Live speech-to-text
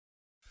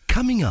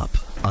Coming up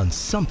on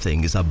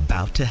Something is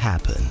About to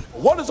Happen.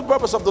 What is the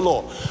purpose of the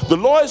law? The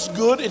law is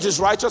good, it is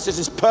righteous, it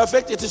is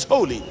perfect, it is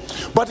holy.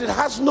 But it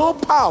has no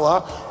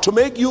power to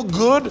make you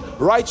good,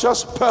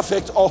 righteous,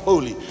 perfect, or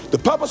holy. The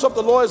purpose of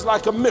the law is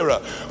like a mirror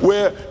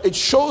where it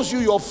shows you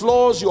your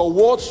flaws, your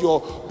warts,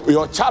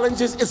 your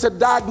challenges. It's a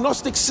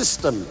diagnostic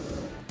system.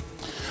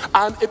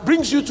 And it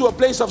brings you to a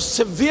place of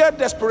severe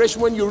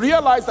desperation when you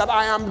realize that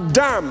I am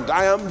damned,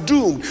 I am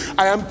doomed,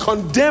 I am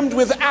condemned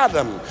with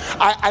Adam.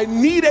 I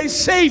need a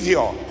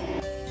savior.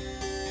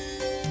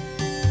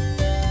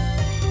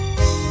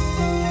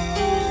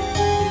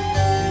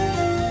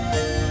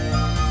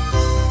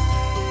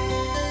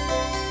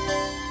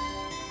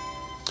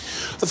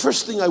 The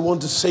first thing I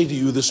want to say to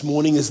you this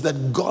morning is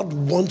that God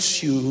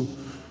wants you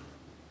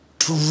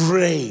to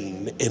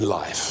reign in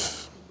life.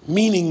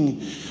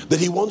 Meaning that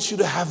he wants you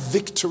to have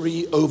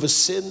victory over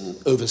sin,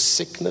 over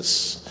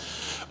sickness,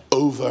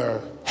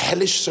 over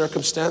hellish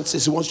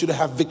circumstances. He wants you to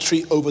have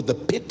victory over the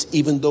pit,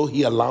 even though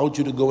he allowed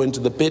you to go into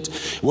the pit.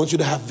 He wants you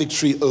to have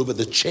victory over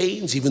the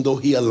chains, even though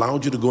he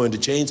allowed you to go into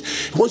chains.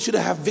 He wants you to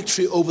have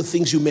victory over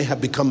things you may have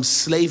become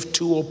slave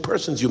to or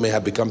persons you may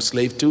have become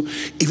slave to,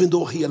 even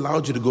though he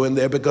allowed you to go in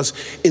there, because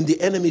in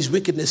the enemy's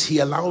wickedness, he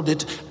allowed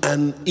it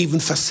and even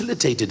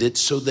facilitated it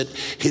so that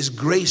his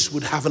grace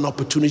would have an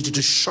opportunity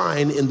to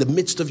shine in the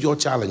midst of your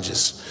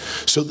challenges.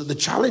 So that the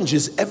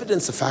challenges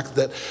evidence the fact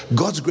that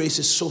God's grace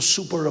is so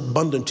super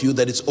abundant to you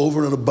that it's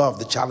over and above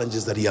the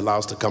challenges that he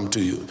allows to come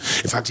to you.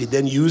 In fact, he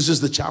then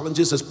uses the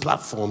challenges as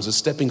platforms, as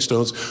stepping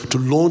stones to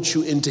launch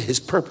you into his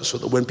purpose, so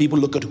that when people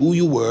look at who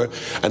you were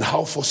and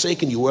how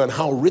forsaken you were and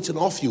how written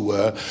off you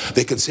were,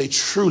 they can say,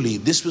 truly,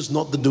 this was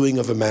not the doing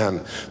of a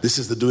man. This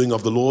is the doing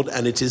of the Lord,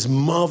 and it is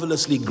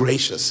marvelously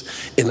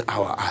gracious in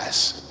our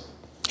eyes.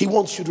 He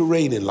wants you to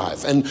reign in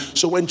life. And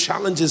so when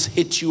challenges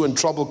hit you and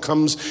trouble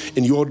comes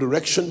in your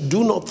direction,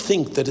 do not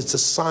think that it's a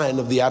sign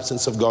of the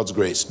absence of God's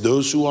grace.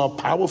 Those who are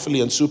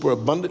powerfully and super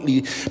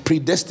abundantly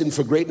predestined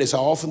for greatness are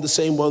often the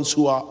same ones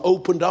who are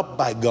opened up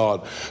by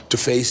God to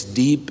face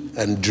deep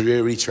and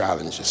dreary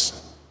challenges.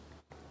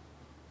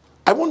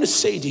 I want to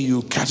say to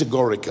you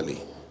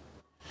categorically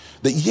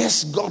that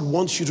yes, God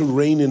wants you to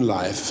reign in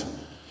life,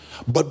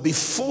 but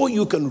before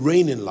you can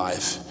reign in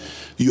life,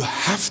 you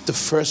have to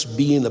first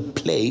be in a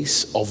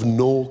place of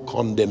no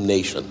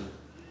condemnation.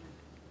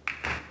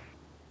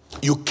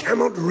 You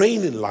cannot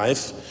reign in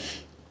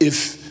life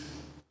if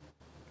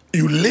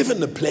you live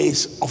in a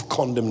place of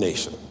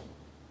condemnation.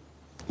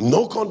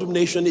 No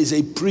condemnation is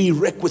a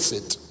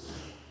prerequisite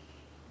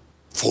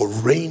for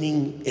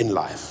reigning in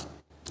life.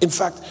 In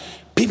fact,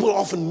 people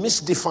often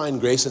misdefine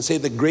grace and say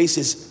that grace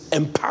is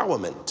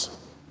empowerment.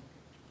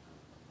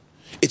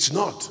 It's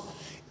not.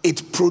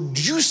 It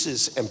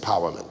produces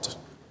empowerment.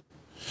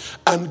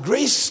 And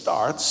grace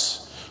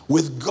starts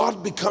with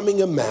God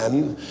becoming a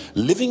man,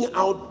 living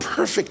out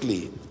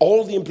perfectly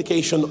all the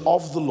implication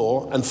of the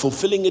law and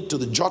fulfilling it to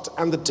the jot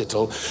and the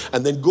tittle,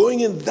 and then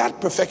going in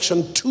that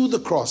perfection to the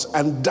cross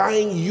and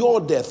dying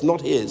your death,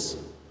 not his.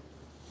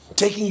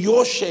 Taking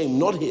your shame,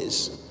 not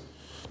his.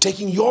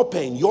 Taking your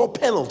pain, your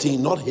penalty,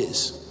 not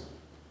his.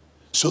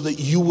 So that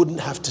you wouldn't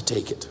have to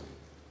take it.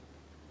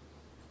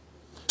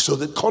 So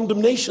that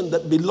condemnation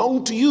that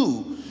belonged to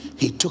you,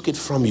 he took it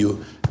from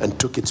you and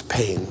took its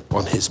pain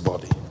on his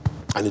body.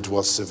 And it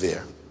was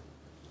severe.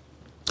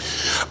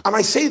 And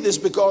I say this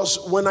because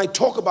when I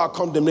talk about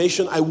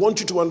condemnation, I want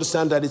you to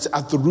understand that it's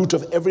at the root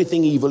of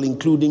everything evil,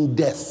 including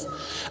death.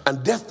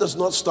 And death does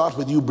not start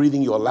with you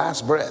breathing your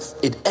last breath.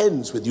 It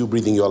ends with you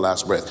breathing your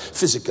last breath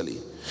physically.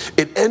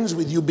 It ends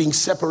with you being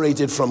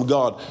separated from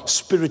God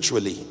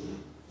spiritually.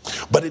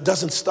 But it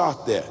doesn't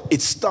start there.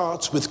 It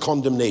starts with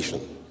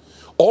condemnation.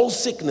 All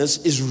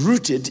sickness is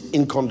rooted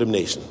in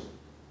condemnation.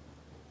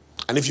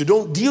 And if you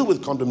don't deal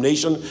with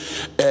condemnation,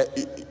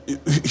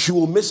 you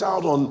will miss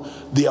out on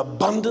the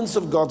abundance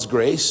of God's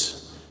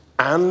grace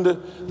and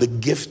the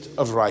gift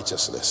of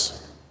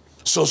righteousness.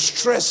 So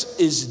stress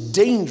is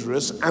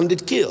dangerous and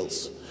it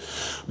kills.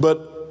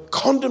 But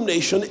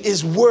condemnation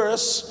is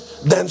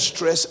worse than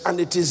stress, and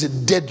it is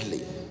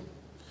deadly.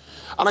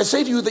 And I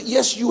say to you that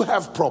yes, you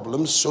have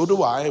problems, so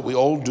do I, we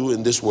all do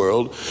in this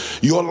world.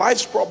 Your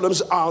life's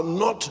problems are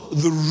not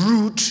the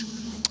root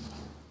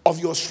of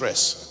your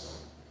stress.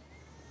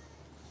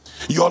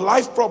 Your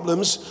life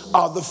problems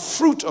are the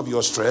fruit of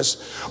your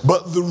stress,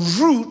 but the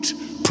root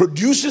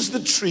produces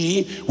the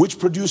tree which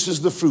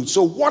produces the fruit.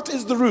 So what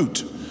is the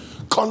root?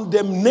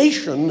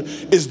 Condemnation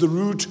is the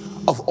root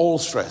of all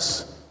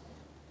stress.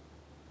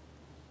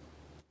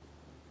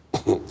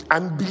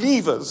 And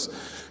believers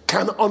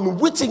can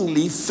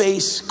unwittingly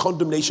face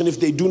condemnation if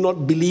they do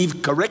not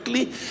believe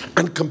correctly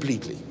and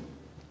completely.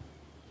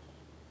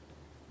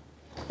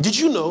 Did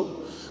you know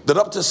that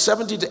up to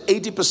 70 to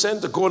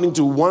 80%, according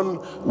to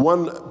one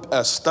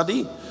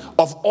study,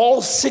 of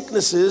all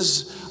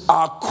sicknesses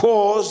are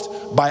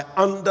caused by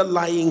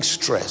underlying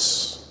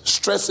stress?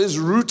 Stress is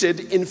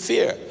rooted in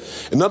fear.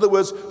 In other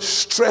words,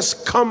 stress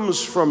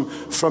comes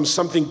from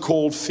something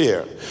called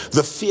fear.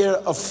 The fear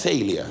of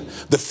failure,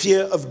 the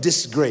fear of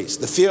disgrace,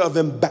 the fear of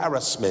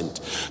embarrassment,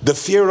 the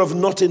fear of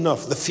not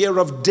enough, the fear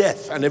of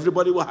death, and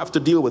everybody will have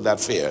to deal with that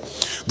fear.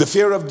 The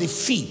fear of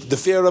defeat, the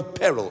fear of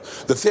peril,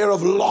 the fear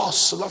of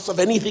loss of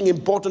anything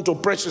important or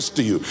precious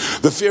to you,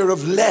 the fear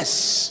of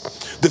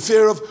less, the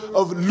fear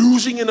of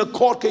losing in a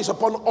court case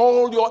upon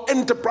all your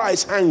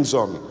enterprise hangs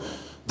on,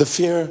 the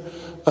fear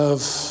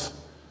of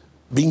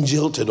being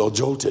jilted or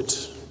jolted,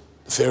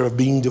 the fear of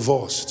being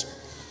divorced,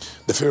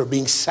 the fear of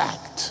being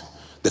sacked,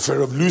 the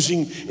fear of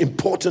losing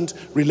important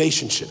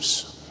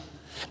relationships.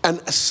 And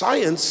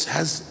science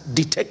has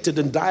detected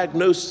and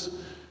diagnosed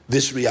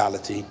this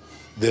reality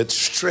that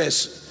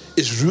stress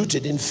is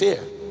rooted in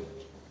fear.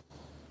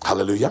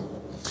 Hallelujah.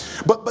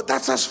 But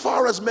that's as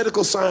far as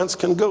medical science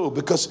can go,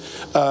 because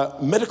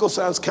medical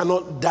science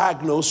cannot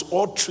diagnose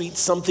or treat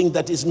something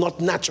that is not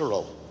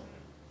natural.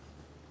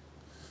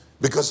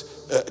 Because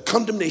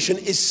condemnation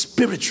is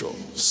spiritual.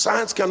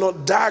 Science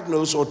cannot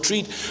diagnose or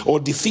treat or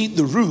defeat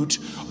the root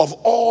of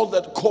all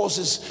that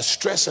causes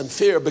stress and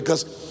fear,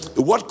 because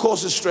what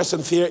causes stress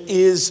and fear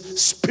is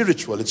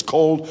spiritual. It's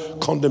called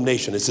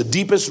condemnation. It's the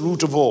deepest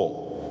root of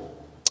all.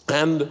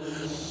 And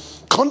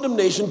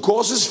condemnation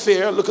causes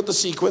fear. Look at the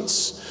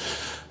sequence.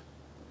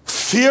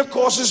 Fear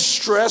causes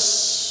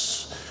stress.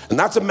 And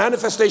that's a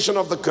manifestation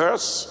of the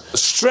curse.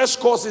 Stress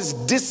causes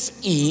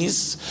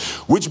dis-ease,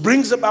 which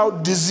brings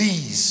about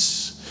disease.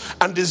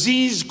 And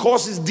disease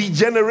causes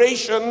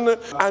degeneration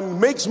and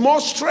makes more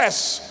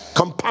stress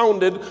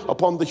compounded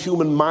upon the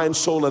human mind,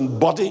 soul, and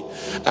body.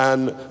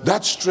 And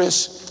that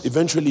stress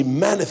eventually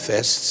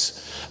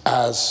manifests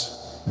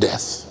as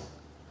death.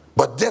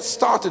 But death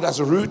started as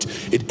a root.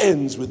 It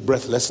ends with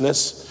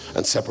breathlessness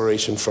and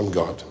separation from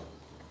God.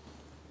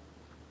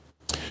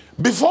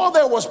 Before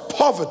there was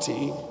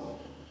poverty,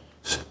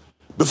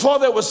 before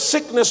there was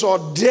sickness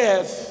or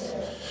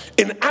death,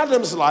 in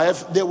Adam's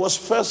life, there was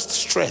first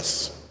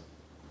stress.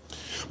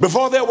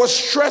 Before there was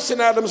stress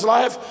in Adam's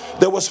life,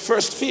 there was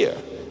first fear.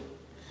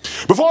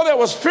 Before there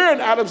was fear in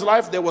Adam's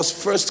life, there was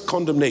first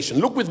condemnation.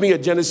 Look with me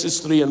at Genesis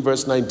 3 and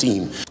verse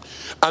 19.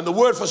 And the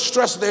word for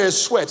stress there is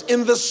sweat.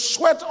 In the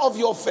sweat of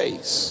your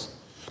face.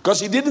 Because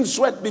he didn't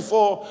sweat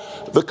before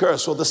the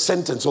curse or the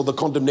sentence or the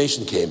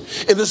condemnation came.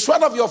 In the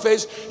sweat of your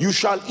face, you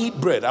shall eat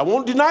bread. I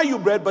won't deny you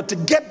bread, but to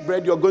get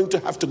bread, you're going to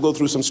have to go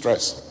through some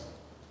stress.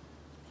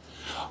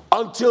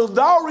 Until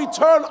thou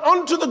return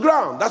unto the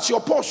ground. That's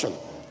your portion.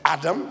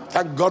 Adam,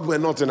 thank God we're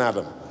not in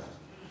Adam.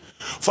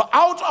 For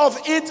out of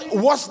it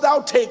wast thou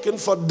taken,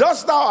 for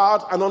dust thou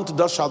art, and unto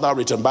dust shalt thou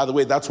return. By the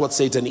way, that's what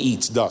Satan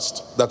eats,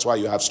 dust. That's why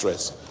you have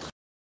stress.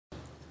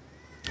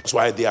 That's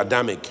why the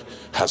Adamic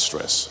has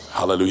stress.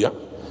 Hallelujah.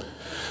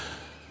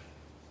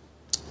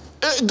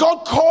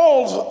 God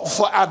called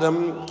for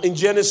Adam in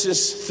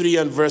Genesis 3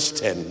 and verse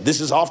 10. This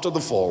is after the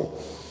fall.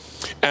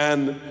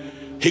 And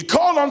he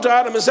called unto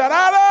Adam and said,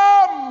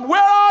 Adam,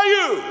 where are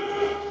you?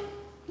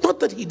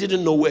 Not that he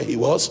didn't know where he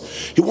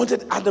was. He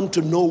wanted Adam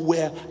to know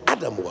where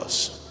Adam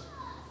was.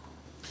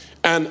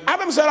 And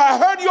Adam said, I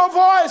heard your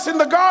voice in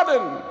the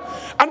garden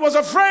and was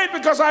afraid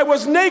because I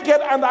was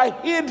naked and I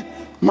hid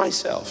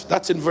myself.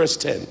 That's in verse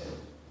 10.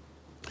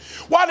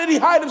 Why did he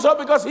hide himself?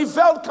 Because he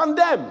felt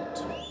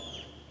condemned.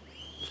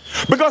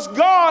 Because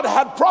God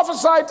had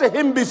prophesied to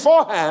him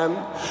beforehand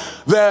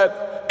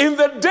that in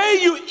the day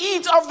you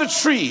eat of the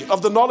tree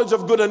of the knowledge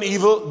of good and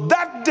evil,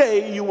 that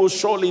day you will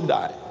surely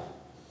die.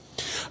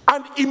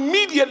 And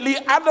immediately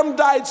Adam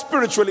died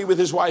spiritually with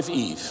his wife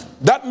Eve.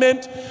 That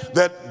meant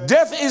that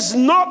death is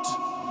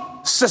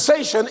not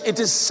cessation, it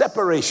is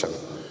separation.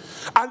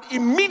 And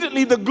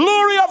immediately the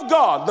glory of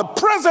God, the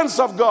presence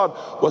of God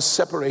was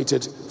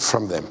separated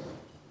from them.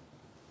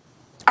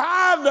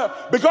 And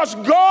because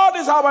God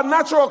is our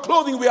natural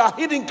clothing, we are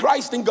hidden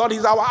Christ in God.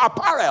 He's our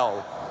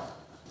apparel.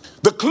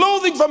 The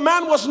clothing for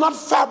man was not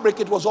fabric,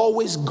 it was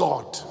always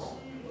God.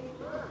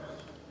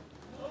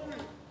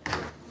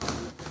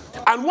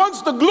 And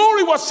once the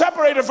glory was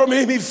separated from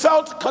him, he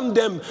felt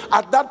condemned.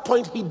 At that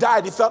point, he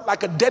died. He felt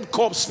like a dead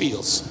corpse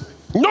feels.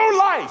 No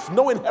life,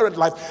 no inherent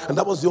life. And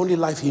that was the only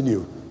life he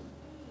knew.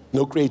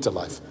 No creator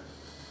life.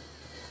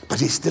 But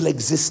he still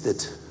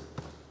existed.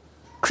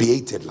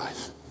 Created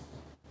life.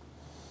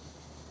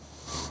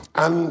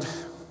 And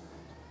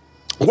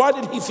why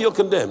did he feel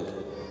condemned?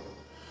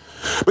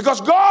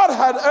 Because God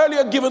had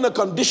earlier given a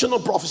conditional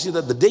prophecy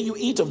that the day you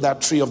eat of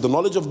that tree of the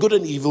knowledge of good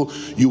and evil,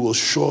 you will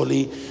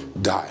surely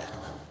die.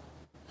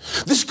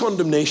 This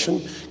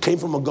condemnation came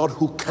from a God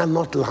who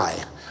cannot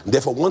lie. And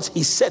therefore, once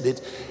he said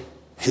it,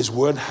 his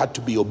word had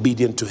to be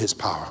obedient to his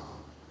power.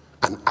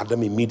 And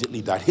Adam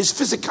immediately died. His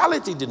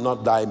physicality did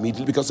not die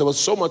immediately because there was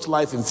so much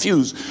life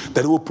infused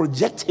that it will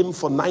project him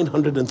for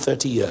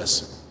 930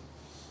 years.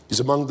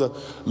 He's among the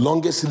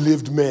longest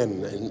lived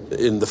men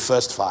in the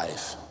first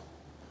 5.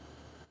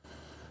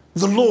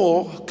 The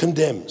law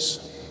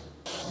condemns.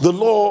 The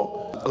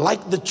law,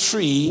 like the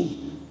tree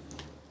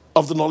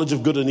of the knowledge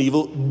of good and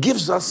evil,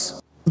 gives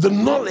us the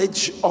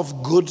knowledge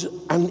of good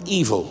and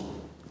evil.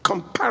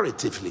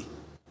 comparatively.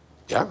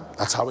 Yeah,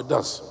 that's how it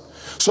does.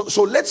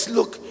 So let's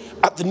look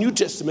at the New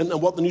Testament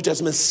and what the New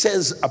Testament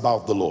says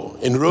about the law.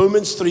 In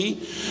Romans 3,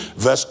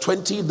 verse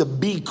 20, the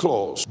B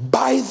clause.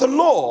 By the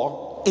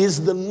law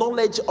is the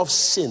knowledge of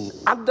sin.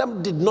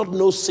 Adam did not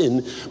know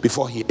sin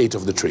before he ate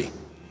of the tree.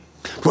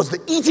 It was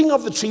the eating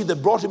of the tree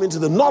that brought him into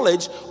the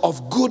knowledge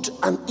of good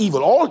and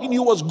evil. All he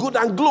knew was good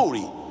and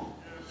glory.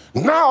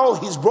 Now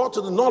he's brought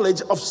to the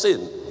knowledge of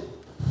sin.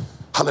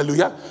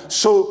 Hallelujah.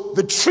 So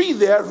the tree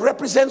there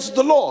represents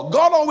the law.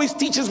 God always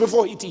teaches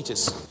before he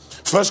teaches.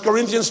 1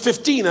 Corinthians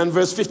 15 and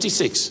verse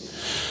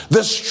 56.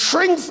 The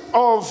strength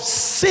of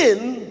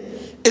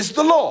sin is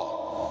the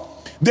law.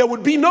 There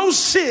would be no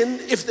sin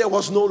if there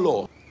was no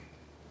law.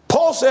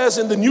 Paul says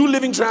in the New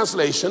Living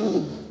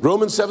Translation,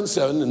 Romans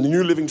 7:7 in the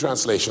New Living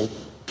Translation,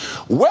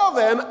 well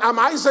then, am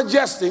I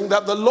suggesting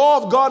that the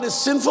law of God is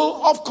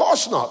sinful? Of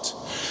course not.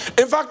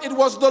 In fact, it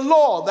was the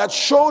law that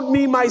showed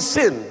me my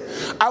sin.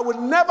 I would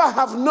never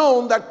have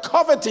known that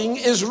coveting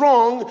is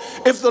wrong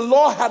if the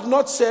law had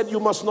not said you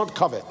must not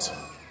covet.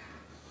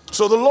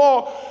 So the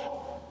law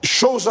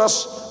shows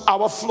us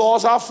our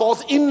flaws, our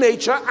faults in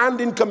nature and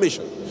in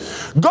commission.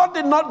 God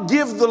did not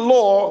give the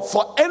law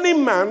for any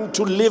man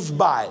to live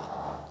by.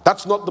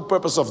 That's not the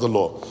purpose of the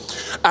law.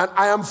 And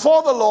I am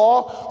for the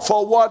law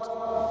for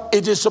what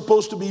it is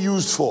supposed to be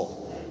used for.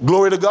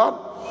 Glory to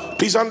God.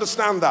 Please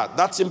understand that.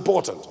 That's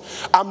important.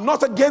 I'm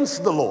not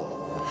against the law.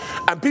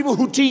 And people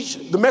who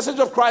teach the message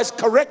of Christ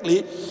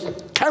correctly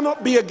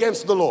cannot be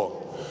against the law.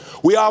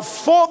 We are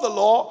for the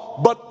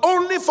law, but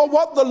only for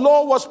what the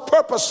law was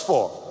purposed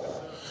for.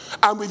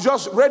 And we've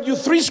just read you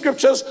 3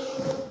 scriptures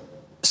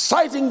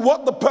citing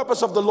what the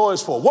purpose of the law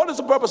is for. What is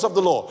the purpose of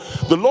the law?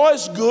 The law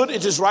is good,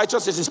 it is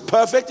righteous, it is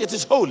perfect, it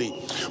is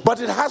holy. But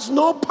it has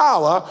no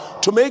power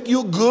to make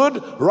you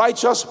good,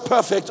 righteous,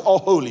 perfect, or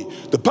holy.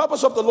 The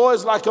purpose of the law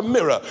is like a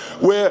mirror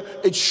where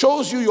it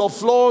shows you your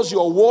flaws,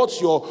 your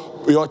warts,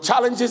 your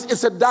challenges.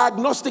 It's a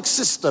diagnostic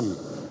system.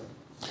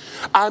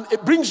 And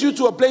it brings you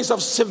to a place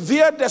of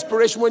severe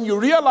desperation when you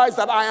realize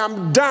that I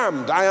am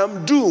damned, I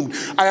am doomed,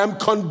 I am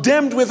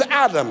condemned with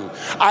Adam.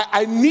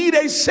 I need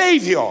a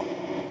savior.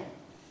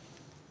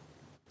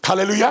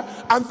 Hallelujah.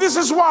 And this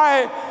is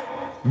why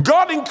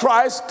God in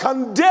Christ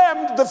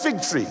condemned the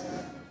fig tree.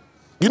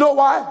 You know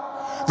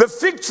why? The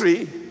fig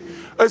tree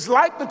is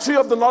like the tree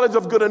of the knowledge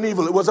of good and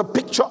evil. It was a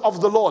picture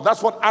of the law.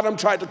 That's what Adam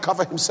tried to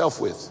cover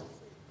himself with.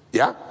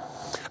 Yeah?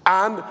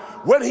 And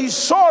when he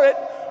saw it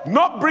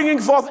not bringing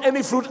forth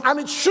any fruit, and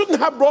it shouldn't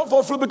have brought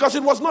forth fruit because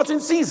it was not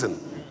in season,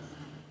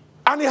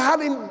 and he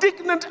had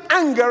indignant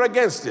anger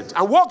against it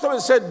and walked up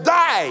and said,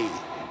 die.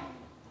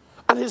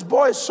 And his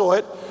boys saw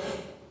it.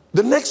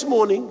 The next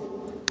morning,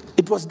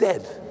 it was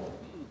dead.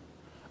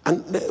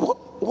 And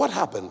what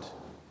happened?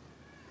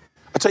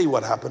 I'll tell you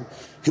what happened.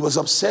 He was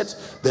upset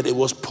that it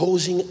was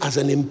posing as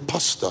an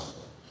imposter,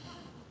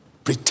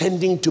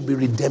 pretending to be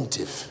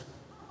redemptive.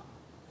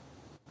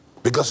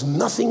 Because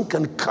nothing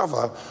can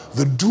cover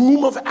the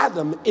doom of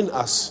Adam in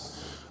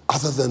us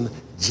other than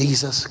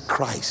Jesus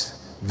Christ,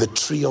 the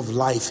tree of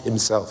life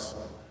himself.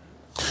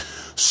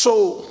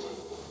 So,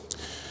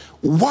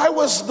 why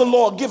was the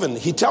law given?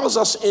 He tells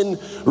us in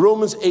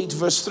Romans 8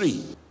 verse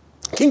 3.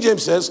 King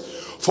James says,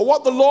 for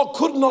what the law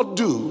could not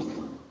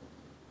do,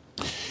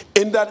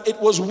 in that it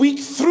was weak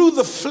through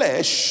the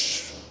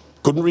flesh,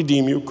 couldn't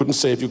redeem you, couldn't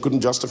save you,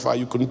 couldn't justify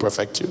you, couldn't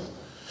perfect you,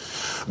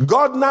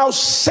 God now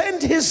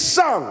sent his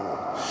son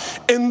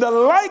in the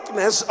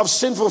likeness of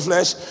sinful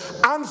flesh,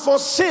 and for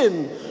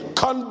sin,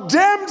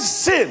 condemned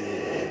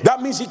sin.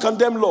 That means he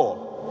condemned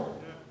law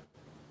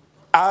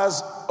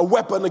as a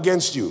weapon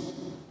against you.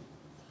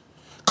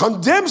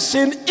 Condemn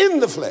sin in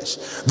the flesh,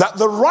 that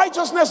the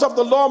righteousness of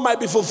the law might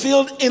be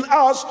fulfilled in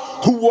us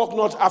who walk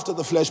not after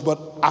the flesh, but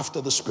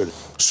after the Spirit.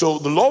 So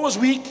the law was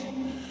weak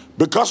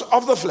because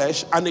of the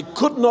flesh, and it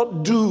could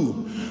not do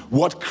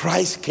what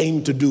Christ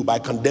came to do by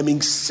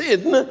condemning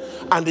sin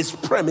and its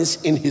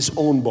premise in his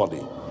own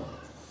body.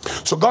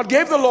 So God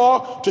gave the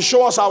law to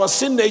show us our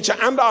sin nature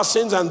and our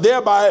sins, and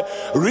thereby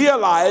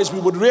we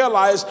would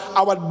realize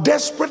our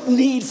desperate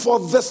need for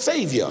the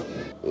Savior.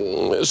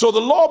 So the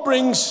law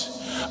brings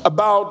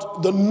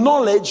about the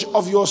knowledge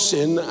of your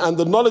sin, and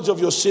the knowledge of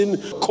your sin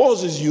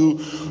causes you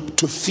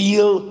to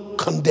feel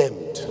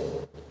condemned.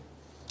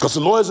 Because the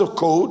law is a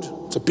code,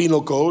 it's a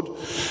penal code,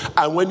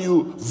 and when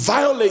you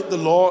violate the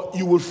law,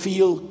 you will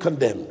feel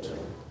condemned.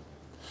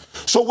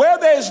 So where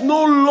there is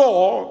no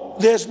law,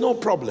 there's no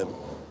problem.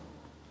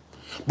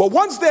 But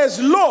once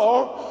there's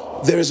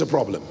law, there is a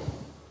problem.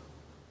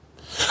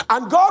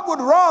 And God would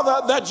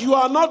rather that you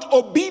are not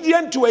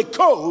obedient to a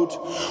code,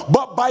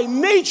 but by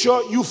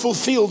nature you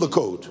fulfill the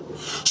code.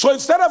 So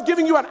instead of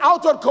giving you an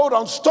outward code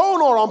on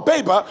stone or on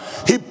paper,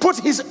 he put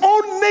his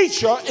own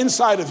nature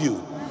inside of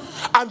you.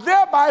 And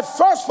thereby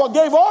first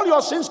forgave all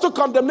your sins, took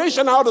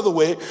condemnation out of the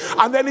way,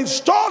 and then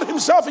installed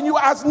himself in you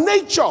as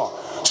nature,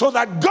 so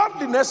that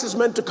godliness is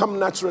meant to come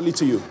naturally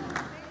to you.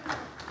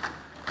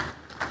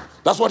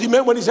 That's what he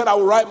meant when he said, I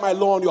will write my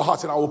law on your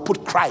heart and I will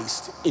put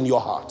Christ in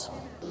your heart.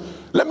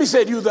 Let me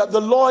say to you that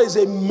the law is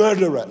a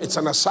murderer. It's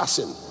an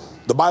assassin.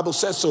 The Bible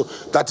says so,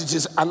 that it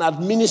is an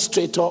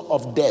administrator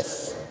of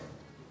death.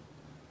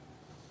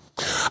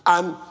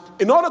 And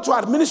in order to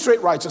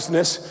administrate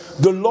righteousness,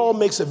 the law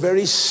makes a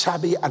very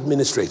shabby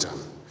administrator.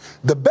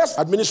 The best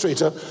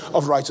administrator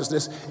of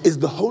righteousness is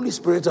the Holy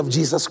Spirit of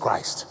Jesus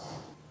Christ.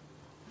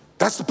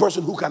 That's the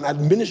person who can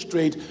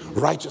administrate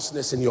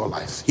righteousness in your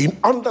life. He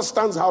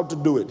understands how to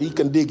do it. He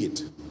can dig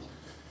it.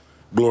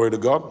 Glory to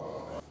God.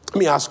 Let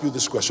me ask you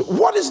this question.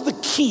 What is the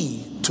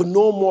key to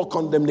no more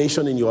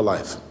condemnation in your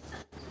life?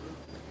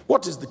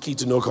 What is the key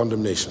to no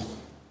condemnation?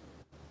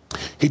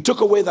 He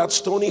took away that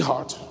stony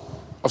heart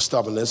of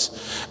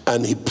stubbornness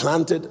and he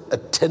planted a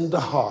tender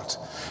heart.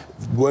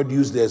 The word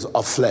used there is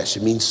of flesh.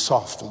 It means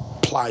soft,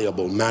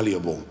 pliable,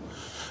 malleable,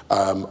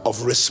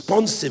 of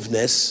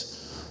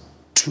responsiveness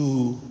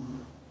to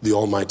the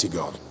Almighty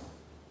God.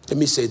 Let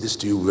me say this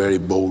to you very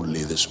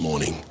boldly this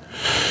morning.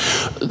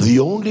 The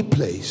only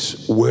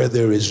place where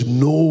there is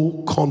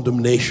no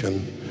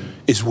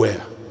condemnation is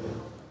where?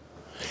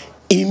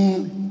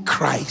 In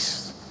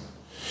Christ.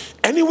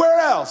 Anywhere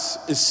else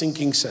is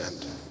sinking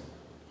sand.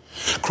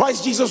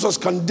 Christ Jesus was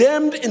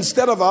condemned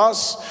instead of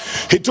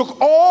us. He took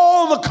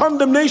all the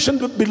condemnation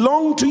that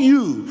belonged to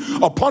you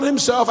upon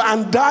himself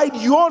and died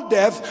your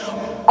death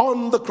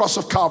on the cross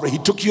of Calvary. He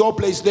took your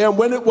place there, and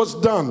when it was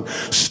done,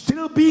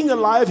 still being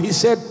alive, he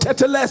said,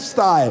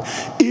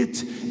 Tetelestai,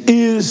 it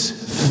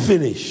is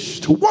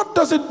finished. What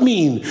does it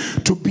mean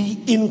to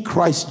be in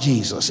Christ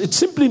Jesus? It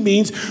simply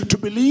means to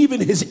believe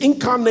in his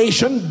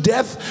incarnation,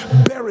 death,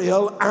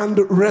 burial, and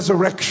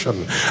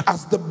resurrection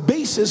as the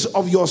basis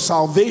of your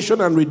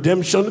salvation and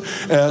redemption.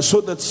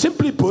 So that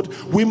simply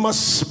put, we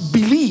must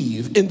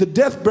believe in the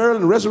death, burial,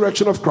 and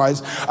resurrection of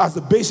Christ as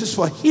the basis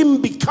for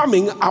him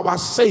becoming our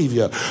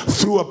Savior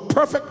through a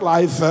perfect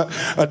life,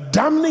 a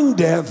damning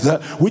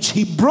death, which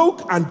he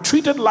broke and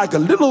treated like a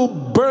little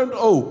burned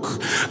oak,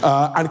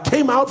 and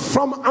came out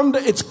from under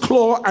its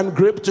claw and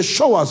grip to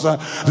show us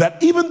that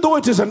even though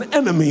it is an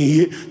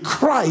enemy,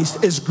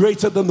 Christ is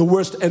greater than the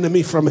worst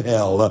enemy from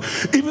hell.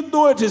 Even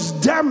though it is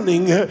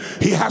damning,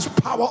 he has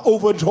power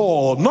over it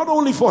all, not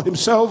only for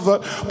himself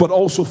but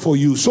also for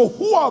you. So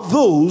who are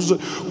those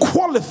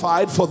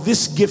qualified for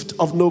this gift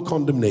of no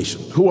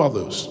condemnation? Who are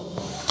those?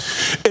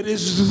 It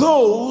is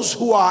those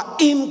who are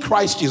in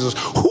Christ Jesus.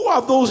 Who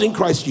are those in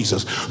Christ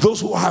Jesus? Those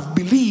who have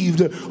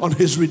believed on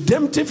his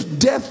redemptive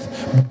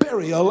death,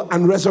 burial,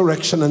 and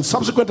resurrection and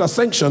subsequent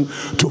ascension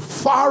to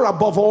far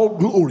above all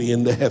glory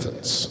in the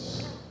heavens.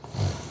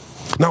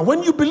 Now,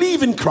 when you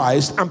believe in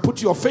Christ and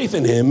put your faith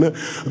in him,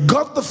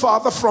 God the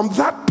Father from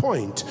that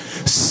point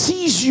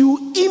sees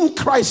you in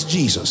Christ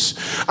Jesus,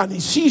 and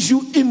he sees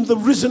you in the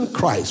risen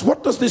Christ.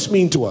 What does this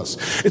mean to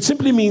us? It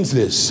simply means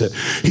this: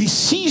 he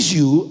sees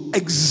you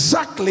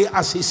exactly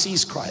as he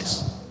sees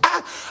Christ.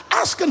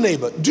 Ask a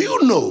neighbor, do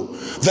you know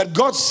that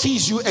God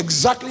sees you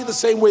exactly the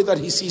same way that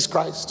he sees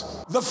Christ?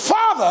 The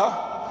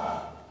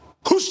Father,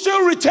 who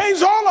still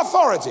retains all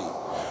authority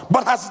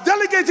but has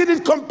delegated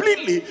it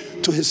completely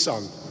to his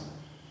Son,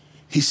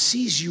 he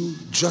sees you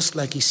just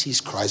like he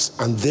sees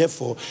Christ, and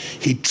therefore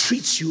he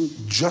treats you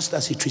just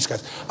as he treats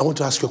Christ. I want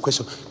to ask you a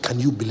question. Can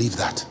you believe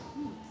that?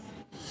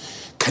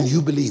 Can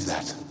you believe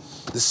that?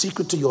 The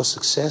secret to your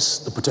success,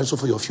 the potential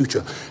for your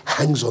future,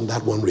 hangs on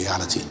that one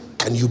reality.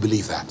 Can you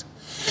believe that?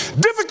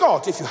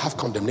 Difficult if you have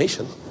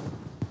condemnation.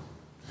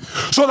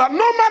 So that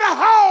no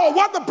matter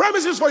what the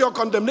premise is for your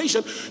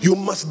condemnation, you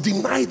must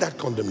deny that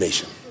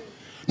condemnation.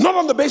 Not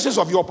on the basis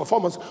of your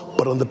performance,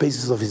 but on the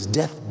basis of his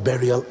death,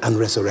 burial, and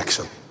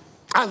resurrection.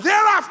 And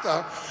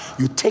thereafter,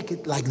 you take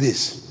it like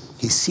this: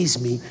 he sees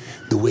me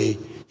the way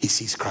he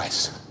sees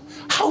Christ.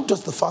 How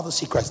does the Father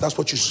see Christ? That's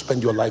what you should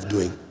spend your life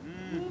doing.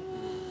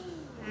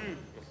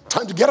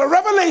 Trying to get a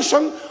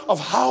revelation of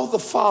how the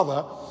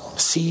Father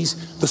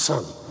sees the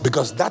Son,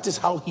 because that is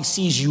how he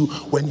sees you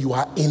when you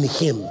are in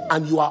him,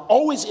 and you are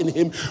always in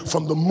him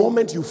from the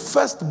moment you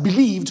first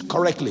believed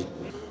correctly.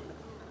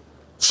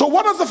 So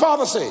what does the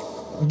Father say?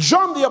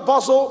 John the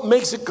Apostle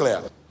makes it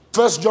clear.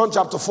 1 John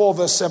chapter 4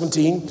 verse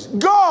 17.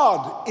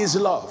 God is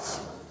love.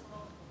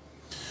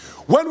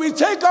 When we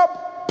take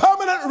up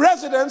permanent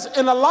residence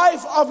in a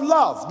life of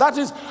love, that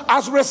is,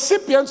 as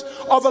recipients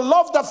of a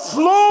love that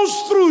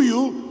flows through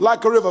you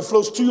like a river,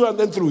 flows to you and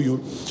then through you,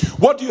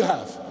 what do you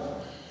have?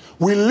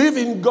 We live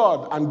in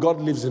God and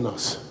God lives in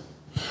us.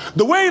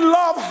 The way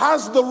love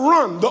has the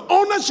run, the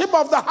ownership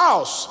of the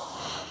house,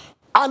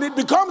 and it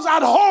becomes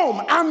at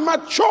home and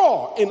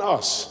mature in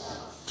us,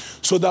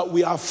 so that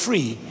we are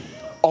free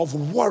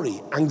of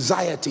worry,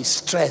 anxiety,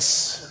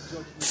 stress,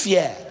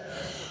 fear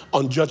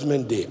on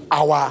Judgment Day.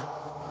 Our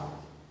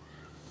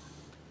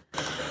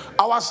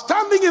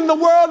standing in the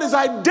world is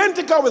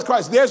identical with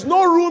Christ. There's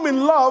no room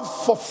in love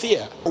for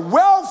fear.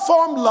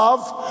 Well-formed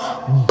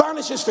love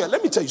banishes fear.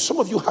 Let me tell you, some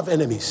of you have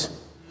enemies.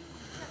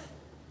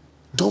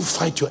 Don't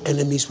fight your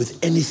enemies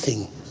with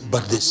anything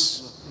but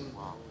this.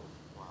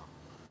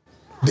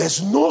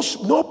 There's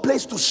no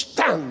place to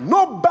stand,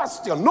 no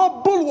bastion,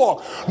 no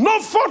bulwark,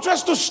 no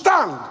fortress to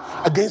stand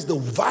against the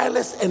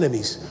vilest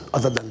enemies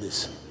other than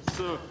this.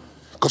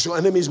 Because your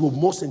enemies will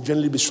most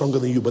generally be stronger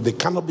than you, but they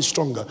cannot be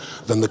stronger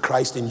than the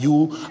Christ in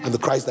you and the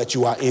Christ that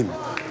you are in.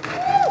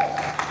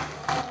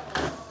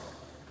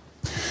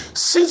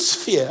 Since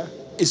fear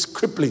is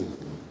crippling,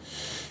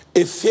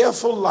 a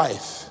fearful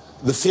life,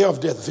 the fear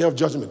of death, the fear of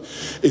judgment,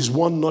 is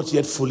one not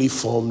yet fully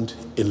formed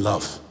in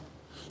love.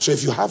 So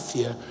if you have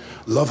fear,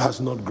 love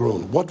has not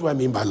grown. What do I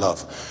mean by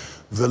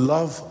love? The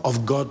love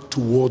of God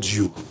towards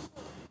you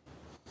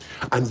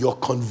and your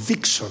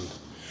conviction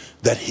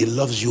that he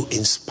loves you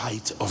in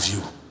spite of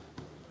you.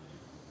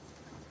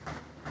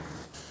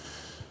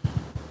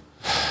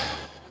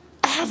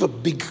 I have a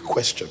big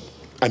question.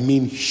 I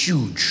mean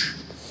huge.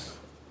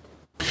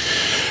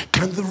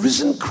 Can the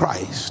risen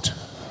Christ,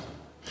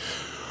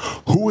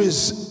 who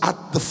is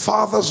at the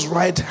Father's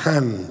right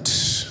hand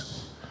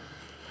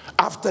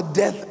after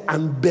death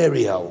and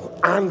burial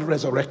and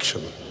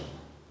resurrection,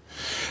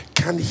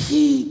 can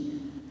he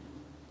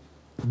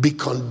be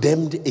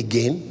condemned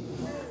again?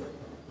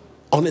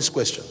 Honest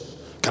question.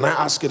 Can I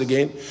ask it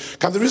again?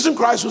 Can the risen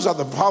Christ who's at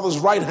the Father's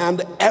right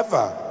hand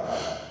ever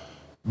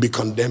be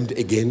condemned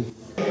again?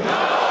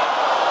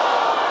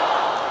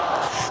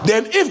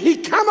 Then if he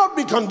cannot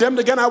be condemned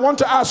again, I want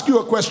to ask you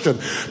a question.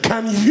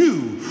 Can you,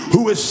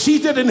 who is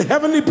seated in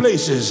heavenly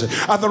places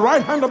at the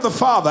right hand of the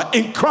Father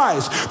in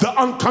Christ, the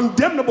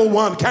uncondemnable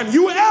one, can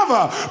you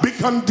ever be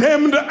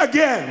condemned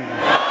again?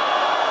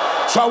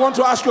 So I want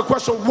to ask you a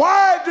question.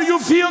 Why do you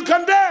feel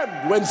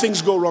condemned when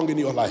things go wrong in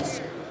your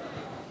life?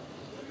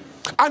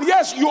 And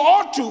yes, you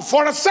ought to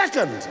for a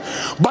second.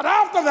 But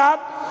after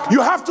that,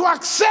 you have to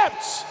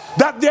accept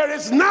that there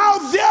is now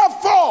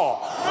therefore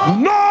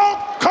no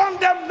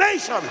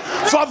condemnation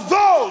for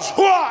those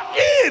who are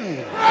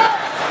in.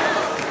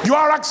 You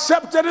are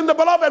accepted in the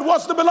beloved.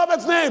 What's the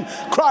beloved's name?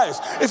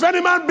 Christ. If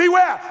any man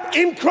beware,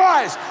 in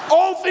Christ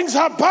all things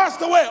have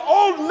passed away.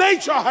 Old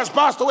nature has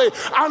passed away.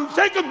 And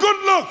take a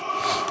good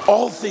look.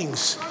 All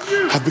things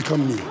have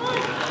become new.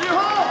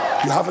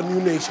 You have a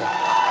new nature.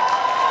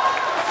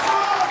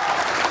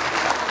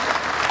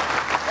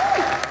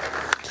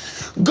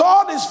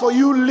 God is for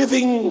you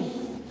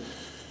living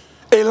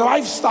a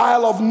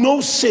lifestyle of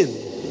no sin.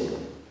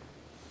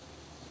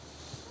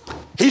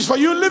 He's for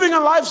you living a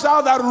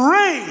lifestyle that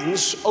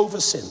reigns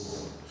over sin.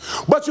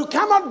 But you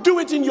cannot do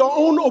it in your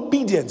own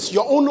obedience.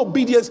 Your own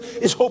obedience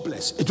is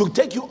hopeless. It will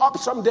take you up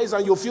some days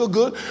and you'll feel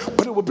good,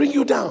 but it will bring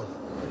you down.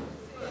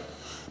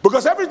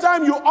 Because every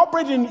time you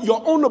operate in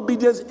your own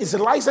obedience, it's a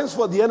license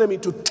for the enemy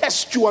to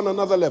test you on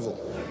another level.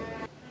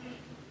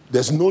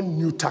 There's no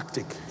new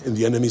tactic in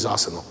the enemy's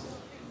arsenal.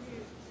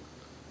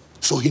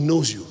 So he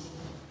knows you.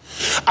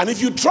 And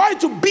if you try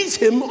to beat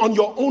him on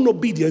your own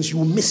obedience, you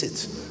will miss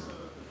it.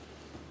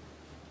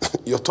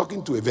 You're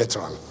talking to a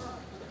veteran.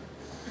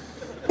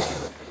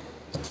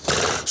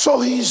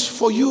 So he's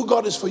for you,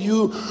 God is for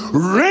you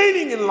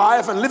reigning in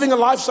life and living a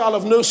lifestyle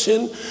of no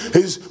sin.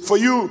 He's for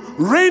you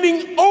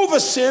reigning over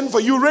sin, for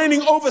you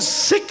reigning over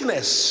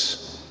sickness.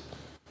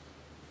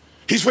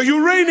 He's for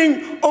you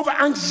reigning over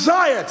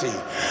anxiety,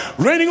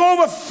 reigning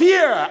over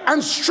fear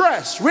and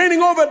stress,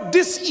 reigning over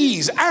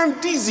dis-ease and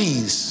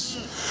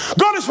disease.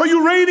 God is for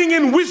you reigning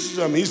in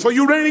wisdom. He's for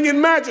you reigning in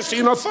majesty,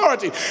 in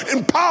authority,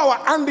 in power,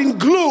 and in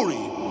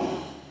glory.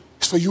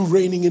 It's for you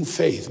reigning in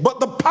faith. But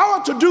the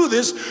power to do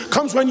this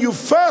comes when you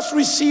first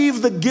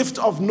receive the gift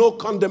of no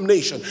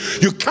condemnation.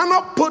 You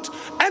cannot put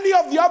any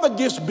of the other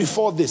gifts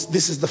before this.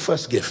 This is the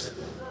first gift.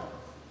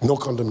 No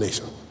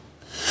condemnation.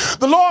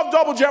 The law of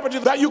double jeopardy,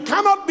 that you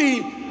cannot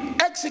be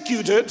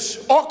executed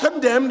or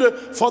condemned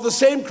for the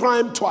same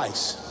crime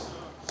twice.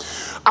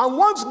 And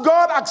once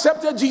God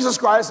accepted Jesus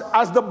Christ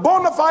as the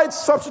bona fide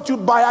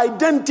substitute by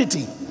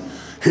identity,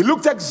 he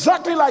looked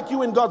exactly like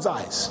you in God's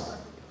eyes,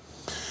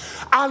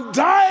 and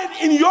died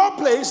in your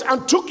place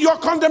and took your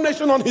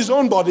condemnation on his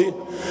own body,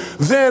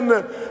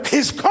 then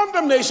his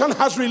condemnation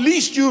has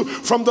released you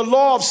from the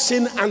law of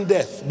sin and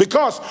death,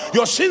 because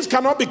your sins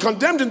cannot be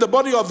condemned in the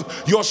body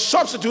of your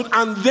substitute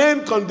and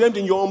then condemned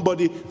in your own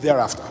body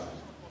thereafter.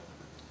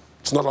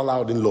 It's not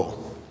allowed in law.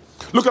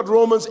 Look at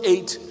Romans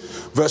 8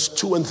 verse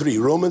 2 and 3.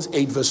 Romans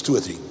 8 verse 2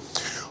 and 3.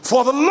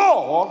 For the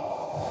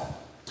law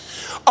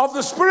of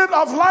the Spirit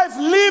of life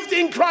lived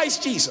in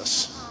Christ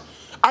Jesus.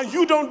 And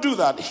you don't do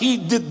that. He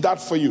did that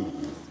for you.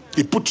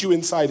 He put you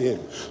inside him.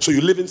 So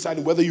you live inside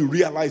him whether you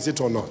realize it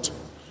or not.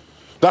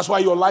 That's why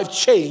your life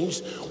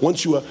changed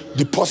once you were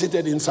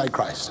deposited inside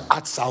Christ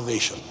at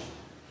salvation.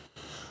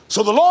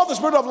 So the law of the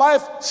Spirit of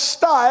life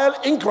style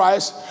in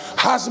Christ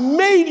has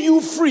made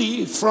you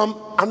free from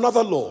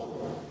another law.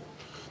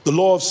 The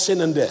law of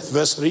sin and death.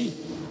 Verse 3.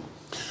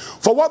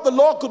 For what the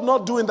law could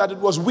not do in that it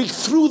was weak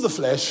through the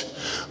flesh,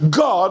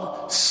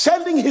 God,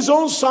 sending his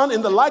own Son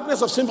in the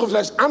likeness of sinful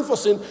flesh and for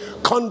sin,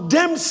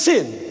 condemned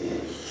sin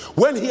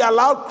when he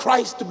allowed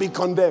Christ to be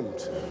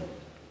condemned.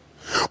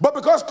 But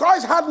because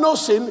Christ had no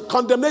sin,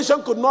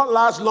 condemnation could not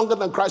last longer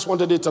than Christ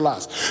wanted it to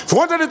last. If he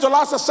wanted it to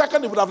last a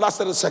second, it would have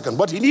lasted a second.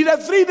 But he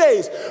needed 3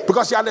 days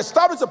because he had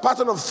established a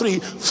pattern of 3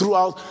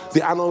 throughout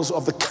the annals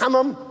of the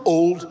canon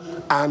old,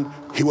 and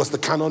he was the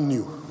canon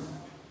new.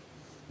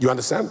 You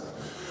understand?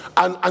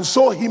 And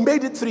so he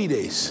made it 3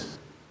 days.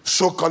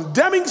 So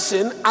condemning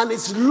sin and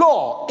its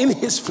law in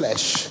his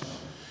flesh,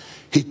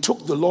 he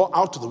took the law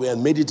out of the way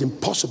and made it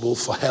impossible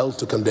for hell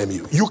to condemn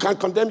you. You can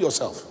condemn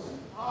yourself.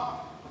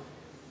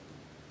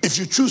 If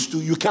you choose to,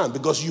 you can,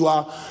 because you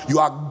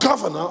are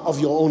governor of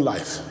your own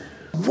life.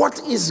 What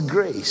is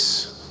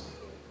grace?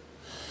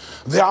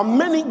 There are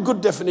many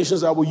good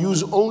definitions. I will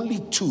use only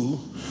two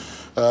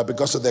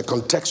because of their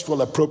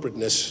contextual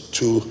appropriateness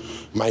to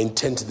my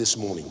intent this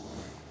morning.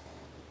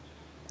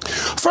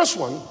 First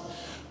one,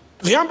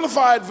 the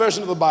Amplified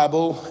Version of the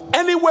Bible,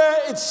 anywhere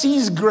it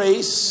sees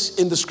grace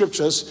in the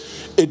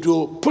scriptures, it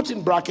will put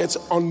in brackets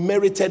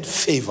unmerited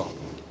favor.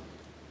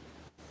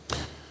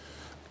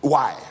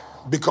 Why?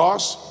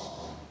 Because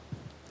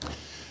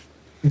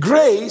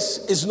grace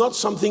is not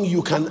something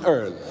you can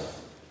earn.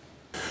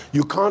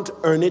 You can't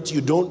earn it,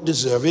 you don't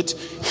deserve it.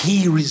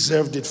 He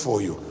reserved it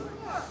for you.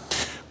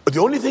 But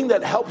the only thing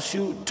that helps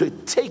you to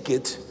take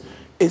it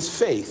is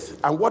faith.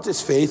 And what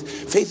is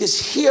faith? Faith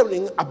is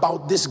hearing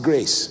about this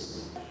grace.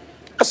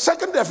 A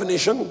second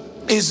definition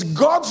is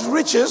God's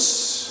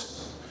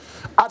riches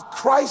at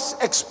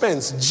Christ's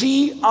expense.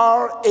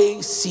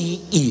 GRACE,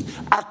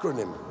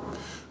 acronym.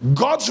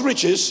 God's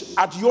riches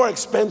at your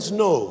expense,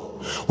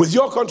 no. With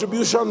your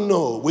contribution,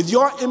 no. With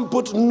your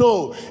input,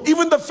 no.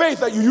 Even the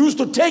faith that you used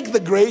to take the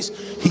grace,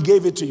 he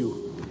gave it to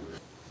you.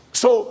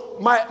 So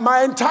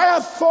my entire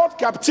thought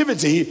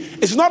captivity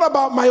is not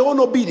about my own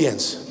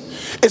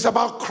obedience. It's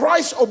about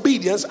Christ's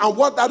obedience and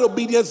what that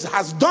obedience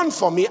has done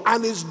for me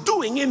and is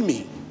doing in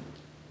me.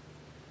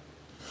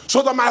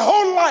 So that my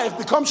whole life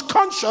becomes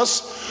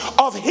conscious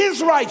of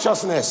his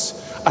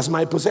righteousness as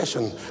my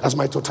possession, as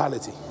my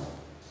totality.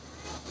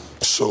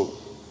 So,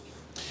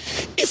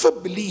 if a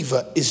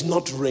believer is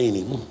not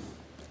reigning,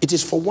 it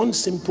is for one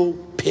simple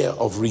pair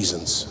of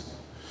reasons: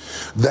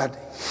 that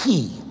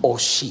he or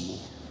she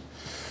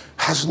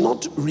has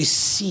not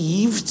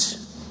received,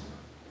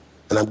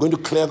 and I'm going to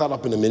clear that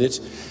up in a minute,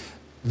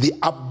 the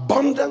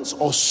abundance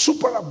or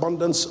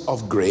superabundance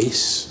of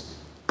grace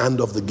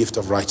and of the gift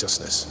of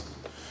righteousness.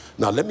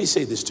 Now, let me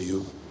say this to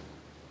you.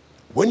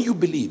 When you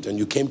believed and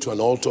you came to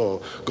an altar,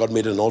 God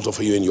made an altar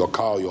for you in your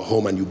car or your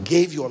home, and you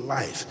gave your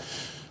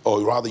life,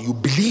 or rather you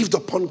believed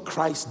upon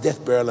Christ's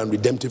death, burial, and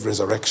redemptive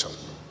resurrection,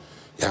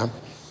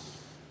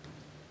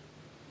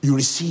 you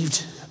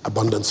received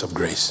abundance of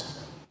grace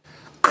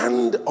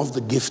and of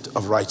the gift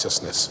of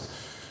righteousness.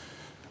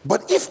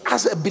 But if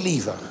as a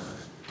believer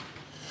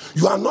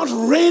you are not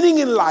reigning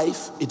in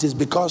life, it is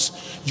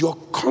because your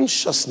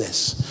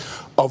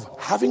consciousness of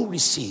having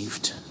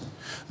received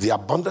the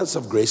abundance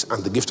of grace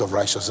and the gift of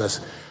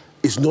righteousness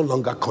is no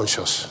longer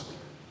conscious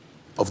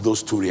of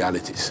those two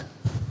realities.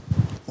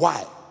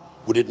 Why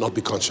would it not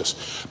be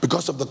conscious?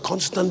 Because of the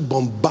constant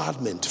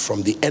bombardment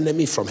from the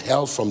enemy, from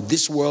hell, from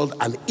this world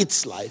and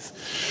its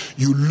life.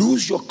 You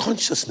lose your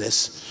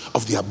consciousness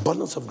of the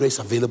abundance of grace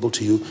available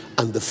to you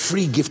and the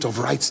free gift of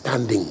right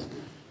standing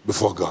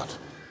before God.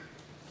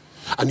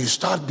 And you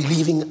start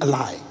believing a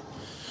lie.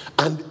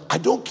 And I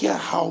don't care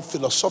how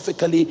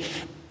philosophically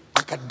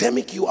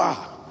academic you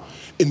are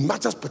in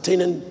matters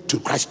pertaining to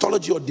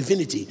Christology or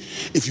divinity,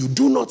 if you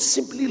do not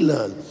simply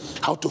learn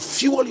how to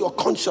fuel your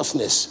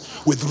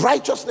consciousness with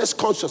righteousness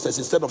consciousness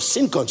instead of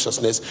sin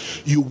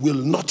consciousness, you will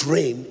not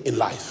reign in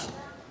life.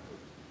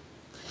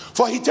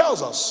 For he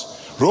tells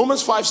us,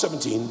 Romans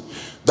 5:17,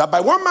 that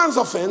by one man's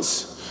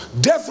offense,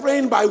 death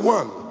reigned by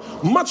one.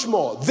 Much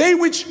more, they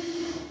which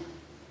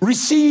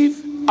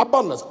receive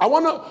abundance. I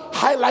want to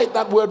highlight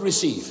that word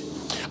receive.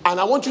 And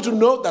I want you to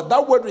note that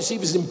that word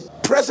receive is in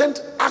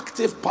present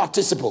active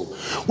participle,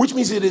 which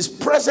means it is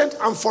present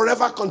and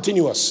forever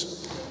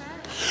continuous.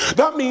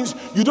 That means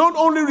you don't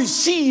only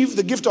receive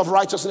the gift of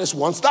righteousness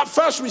once. That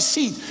first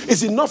receipt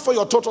is enough for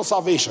your total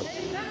salvation.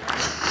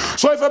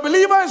 So if a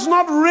believer is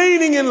not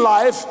reigning in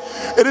life,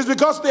 it is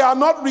because they are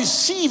not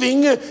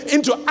receiving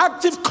into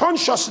active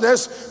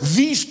consciousness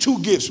these two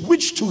gifts.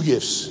 Which two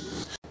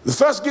gifts? The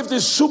first gift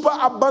is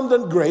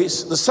superabundant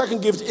grace. The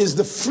second gift is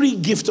the free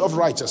gift of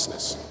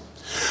righteousness.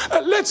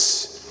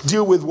 Let's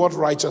deal with what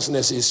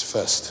righteousness is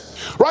first.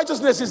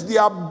 Righteousness is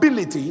the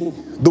ability,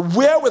 the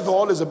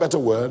wherewithal is a better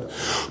word,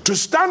 to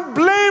stand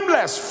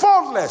blameless,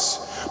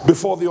 faultless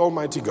before the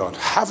Almighty God,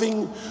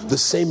 having the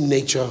same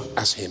nature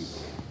as him.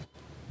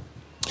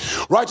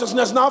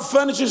 Righteousness now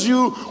furnishes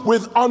you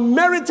with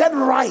unmerited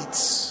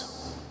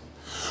rights,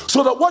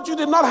 so that what you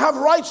did not have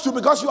rights to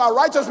because you are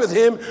righteous with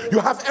him, you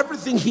have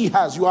everything he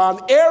has. You are an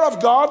heir of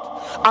God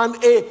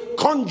and a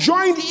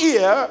conjoined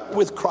heir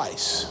with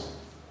Christ.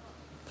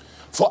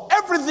 For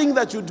everything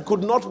that you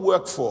could not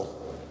work for,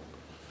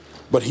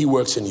 but he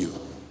works in you.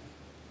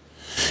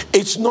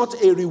 It's not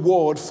a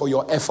reward for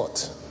your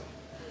effort.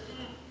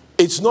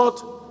 It's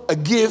not a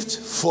gift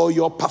for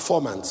your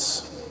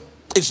performance.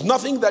 It's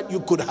nothing that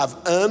you could have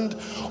earned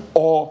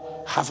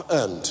or have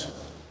earned.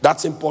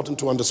 That's important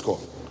to underscore.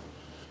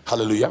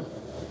 Hallelujah.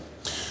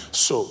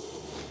 So,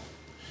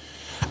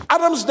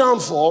 Adam's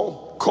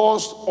downfall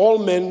caused all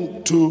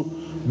men to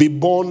be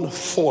born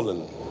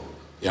fallen.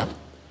 Yeah.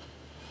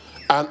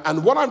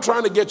 And what I'm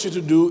trying to get you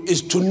to do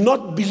is to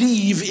not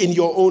believe in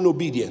your own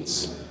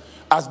obedience.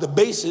 as the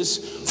basis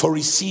for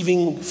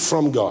receiving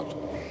from God.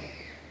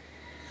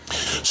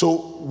 So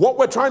what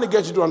we're trying to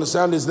get you to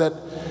understand is that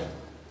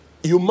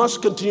you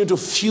must continue to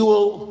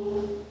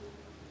fuel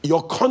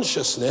your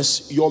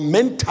consciousness, your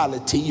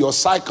mentality, your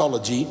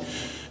psychology,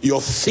 your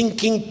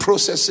thinking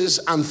processes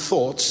and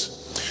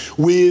thoughts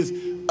with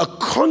a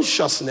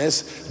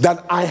consciousness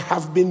that I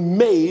have been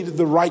made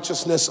the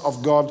righteousness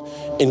of God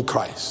in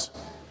Christ.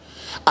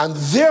 And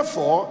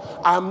therefore,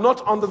 I am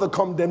not under the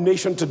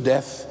condemnation to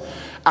death,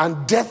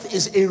 and death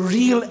is a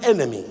real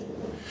enemy.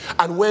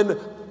 And when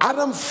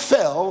Adam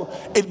fell,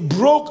 it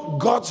broke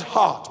God's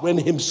heart when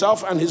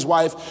himself and his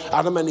wife,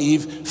 Adam and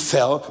Eve,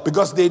 fell,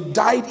 because they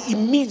died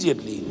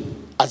immediately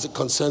as it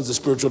concerns the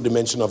spiritual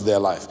dimension of their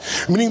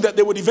life. Meaning that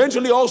they would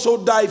eventually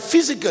also die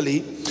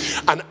physically,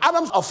 and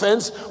Adam's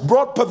offense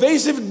brought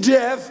pervasive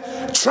death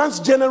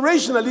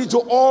transgenerationally to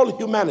all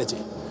humanity.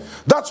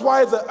 That's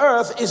why the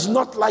earth is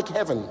not like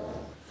heaven.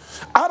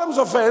 Adam's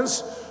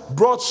offense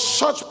brought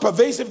such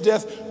pervasive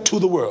death to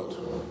the world.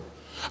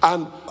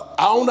 And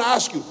I want to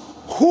ask you,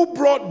 who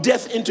brought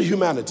death into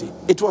humanity?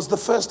 It was the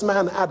first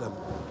man, Adam.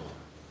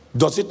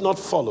 Does it not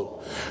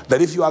follow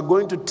that if you are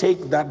going to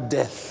take that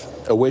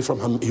death away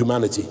from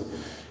humanity,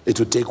 it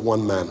would take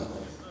one man?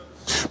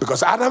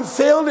 Because Adam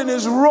failed in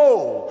his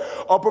role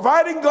of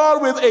providing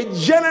God with a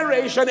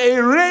generation, a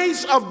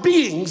race of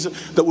beings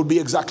that would be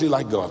exactly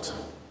like God.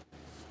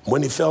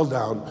 When he fell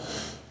down,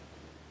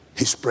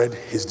 he spread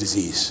his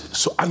disease.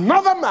 So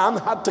another man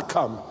had to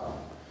come,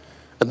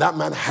 and that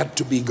man had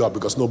to be God,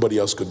 because nobody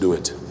else could do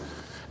it.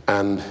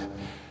 And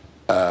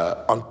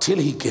until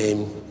he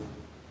came,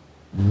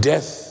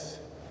 death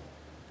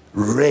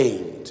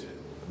reigned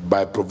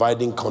by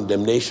providing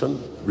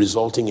condemnation,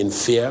 resulting in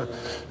fear,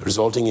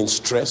 resulting in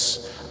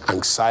stress,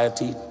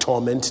 anxiety,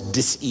 torment,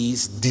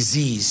 dis-ease,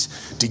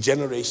 disease,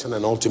 degeneration,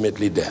 and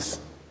ultimately death.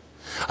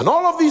 And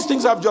all of these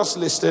things I've just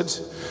listed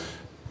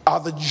are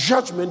the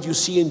judgment you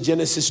see in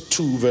Genesis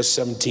 2 verse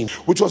 17,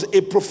 which was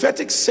a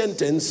prophetic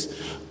sentence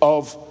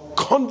of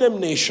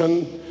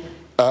condemnation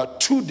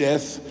to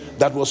death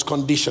that was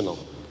conditional.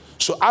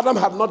 So Adam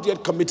had not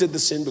yet committed the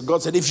sin, but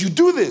God said, if you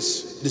do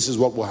this, this is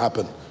what will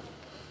happen.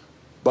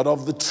 But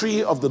of the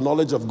tree of the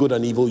knowledge of good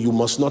and evil, you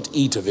must not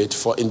eat of it,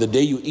 for in the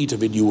day you eat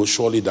of it, you will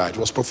surely die. It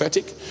was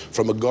prophetic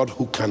from a God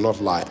who cannot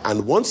lie.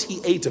 And once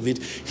he ate of it,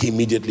 he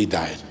immediately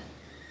died.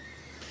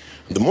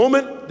 The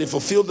moment they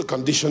fulfilled the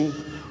condition,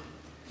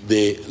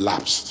 they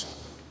lapsed.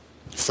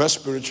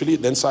 First spiritually,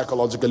 then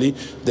psychologically,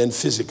 then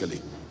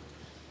physically.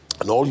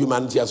 And all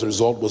humanity as a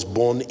result was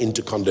born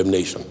into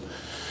condemnation.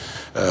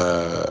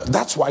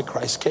 That's why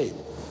Christ came.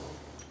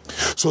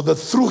 So that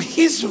through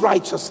his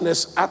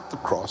righteousness at the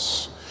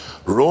cross,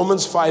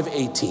 Romans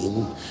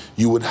 5:18,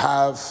 you would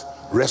have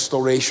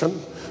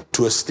restoration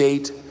to a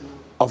state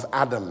of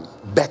Adam,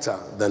 better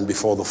than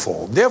before the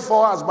fall.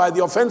 Therefore, as by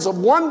the offense of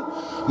one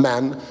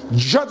man,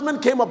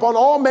 judgment came upon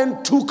all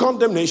men to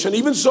condemnation,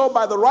 even so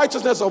by the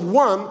righteousness of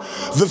one,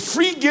 the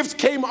free gift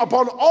came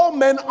upon all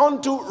men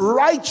unto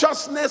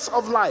righteousness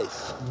of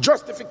life,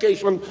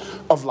 justification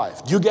of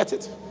life. Do you get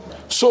it?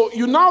 So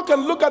you now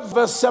can look at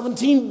verse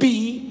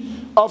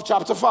 17b of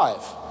chapter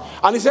 5.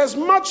 And it says,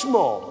 much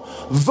more,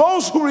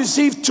 those who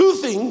receive two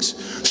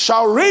things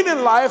shall reign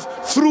in life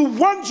through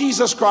one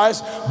Jesus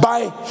Christ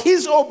by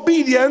his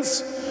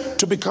obedience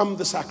to become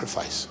the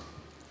sacrifice.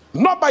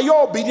 Not by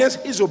your obedience,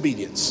 his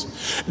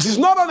obedience. It is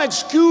not an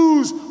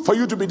excuse for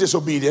you to be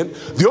disobedient.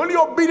 The only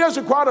obedience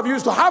required of you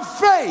is to have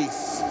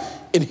faith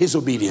in his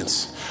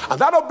obedience. And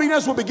that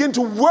obedience will begin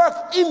to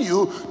work in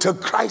you till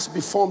Christ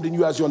be formed in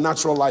you as your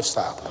natural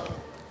lifestyle.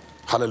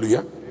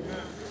 Hallelujah.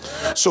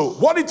 So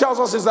what it tells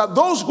us is that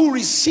those who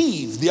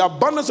receive the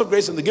abundance of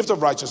grace and the gift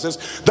of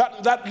righteousness,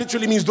 that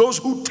literally means those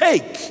who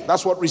take.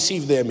 That's what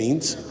receive there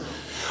means.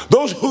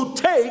 Those who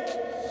take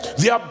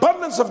the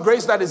abundance of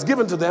grace that is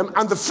given to them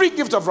and the free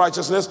gift of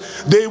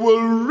righteousness, they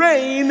will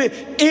reign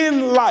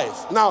in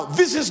life. Now,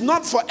 this is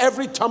not for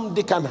every Tom,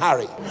 Dick, and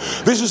Harry.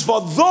 This is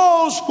for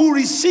those who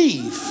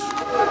receive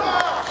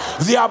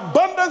the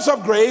abundance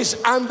of grace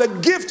and the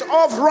gift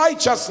of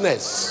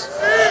righteousness.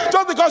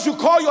 Just because you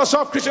call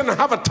yourself Christian and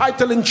have a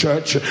title in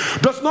church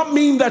does not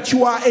mean that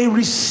you are a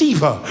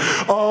receiver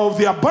of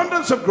the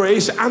abundance of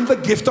grace and the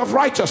gift of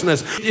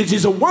righteousness. It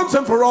is a once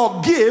and for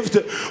all gift,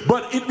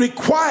 but it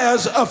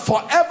requires a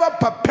forever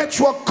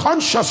perpetual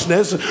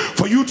consciousness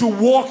for you to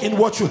walk in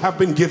what you have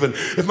been given.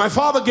 If my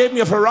father gave me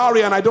a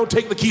Ferrari and I don't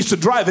take the keys to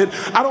drive it,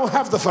 I don't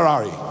have the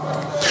Ferrari.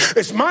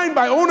 It's mine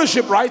by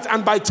ownership right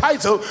and by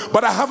title,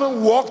 but I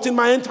haven't walked in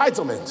my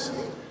entitlement.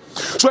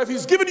 So if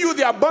he's given you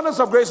the abundance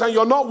of grace and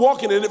you're not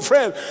walking in it,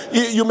 friend,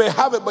 you may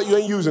have it, but you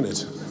ain't using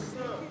it.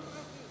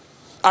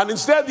 And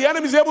instead, the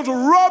enemy is able to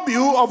rob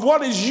you of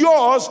what is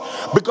yours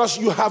because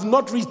you have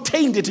not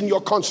retained it in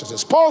your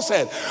consciousness. Paul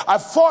said, I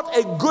fought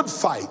a good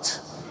fight.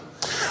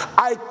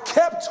 I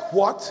kept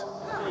what?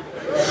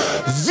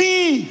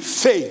 The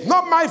faith.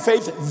 Not my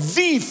faith,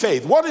 the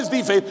faith. What is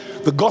the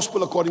faith? The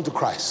gospel according to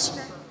Christ.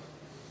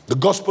 The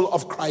gospel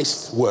of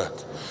Christ's work.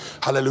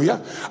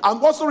 Hallelujah. And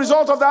what's the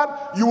result of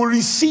that? You will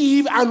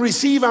receive and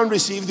receive and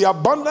receive the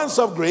abundance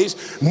of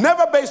grace,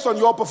 never based on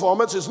your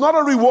performance. It's not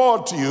a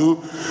reward to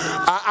you.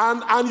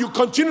 And you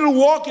continue to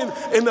walk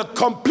in a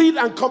complete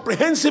and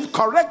comprehensive,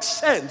 correct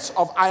sense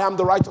of I am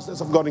the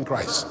righteousness of God in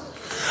Christ.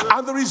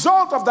 And the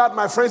result of that,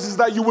 my friends, is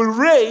that you will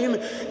reign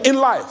in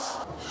life.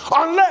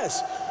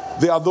 Unless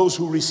there are those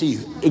who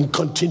receive in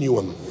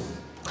continuum.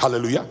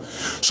 Hallelujah.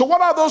 So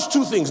what are those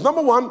two things?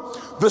 Number one,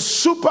 the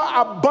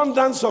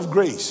superabundance of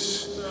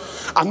grace.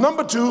 And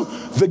number two,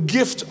 the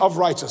gift of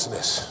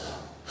righteousness.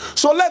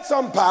 So let's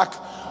unpack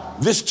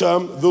this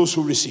term, those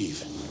who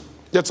receive.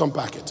 Let's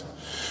unpack it.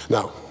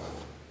 Now,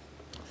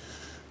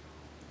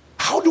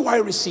 how do I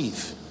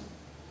receive?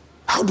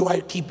 How do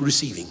I keep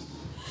receiving?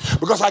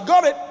 Because I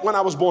got it when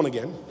I was born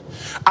again,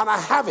 and I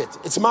have it,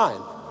 it's mine.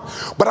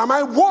 But am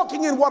I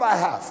walking in what I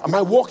have? Am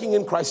I walking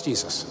in Christ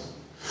Jesus?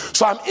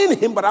 So I'm in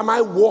him, but am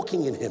I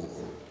walking in him?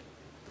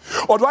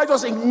 Or do I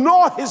just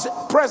ignore his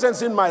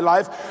presence in my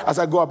life as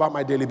I go about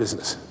my daily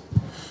business?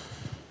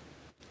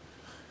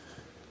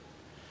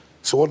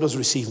 So what does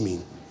receive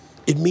mean?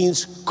 It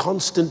means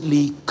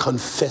constantly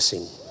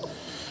confessing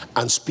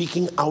and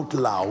speaking out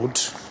loud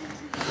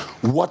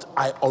what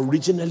I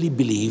originally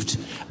believed,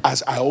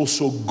 as I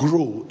also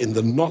grow in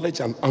the knowledge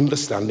and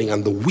understanding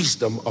and the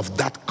wisdom of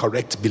that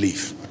correct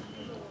belief.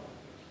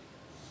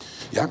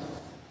 Yeah?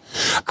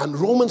 And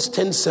Romans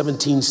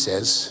 10:17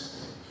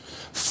 says,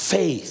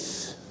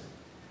 faith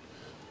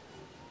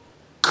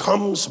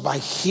comes by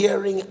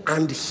hearing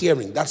and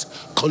hearing. That's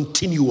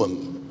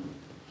continuum.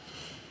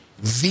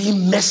 The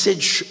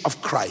message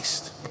of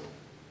Christ.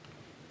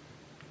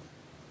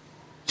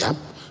 Yeah?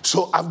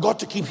 So I've got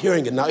to keep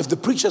hearing it. Now, if the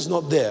preacher's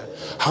not there,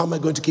 how am I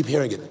going to keep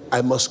hearing it?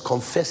 I must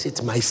confess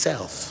it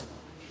myself.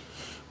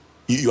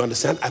 You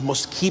understand? I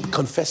must keep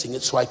confessing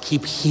it so I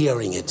keep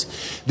hearing it.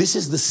 This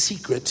is the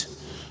secret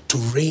to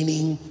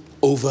reigning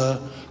over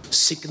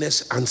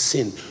sickness and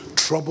sin,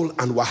 trouble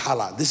and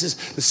wahala. This is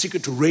the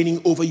secret to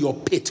reigning over your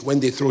pit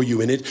when they throw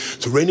you in it,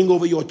 to reigning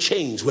over your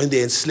chains when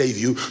they enslave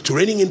you, to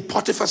reigning in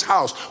Potiphar's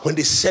house when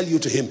they sell you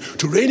to him,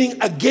 to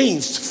reigning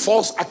against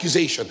false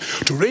accusation,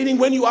 to reigning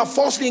when you are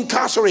falsely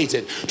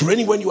incarcerated, to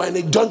reigning when you are in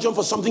a dungeon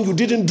for something you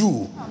didn't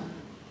do,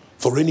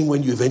 for reigning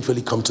when you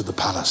eventually come to the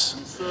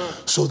palace.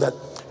 So that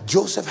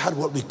Joseph had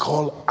what we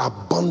call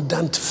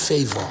abundant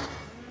favor.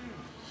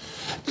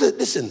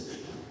 Listen,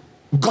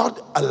 God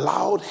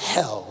allowed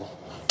hell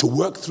to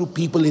work through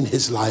people in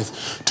his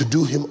life to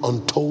do him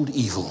untold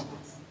evil.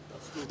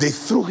 They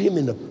threw him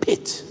in a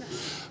pit,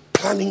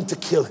 planning to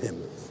kill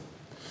him.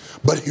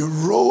 But he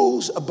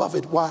rose above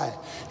it. Why?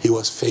 He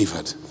was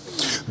favored.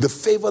 The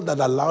favor that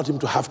allowed him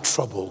to have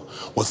trouble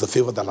was the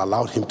favor that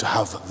allowed him to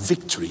have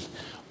victory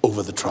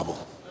over the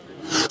trouble.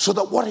 So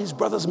that what his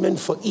brothers meant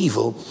for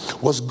evil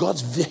was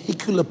God's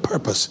vehicular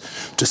purpose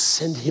to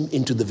send him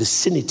into the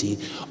vicinity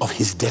of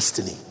his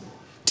destiny.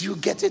 Do you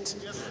get it?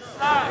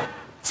 Yes,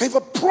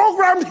 favor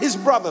programmed his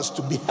brothers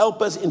to be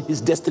helpers in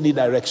his destiny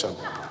direction.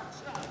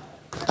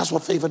 That's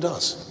what favor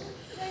does.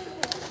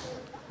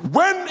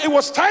 When it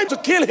was time to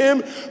kill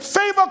him,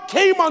 favor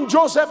came on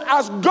Joseph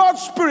as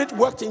God's spirit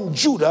worked in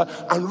Judah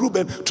and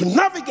Reuben to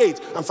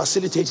navigate and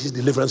facilitate his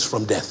deliverance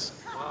from death.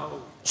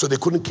 So they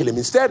couldn't kill him.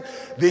 Instead,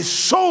 they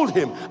sold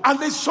him, and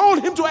they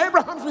sold him to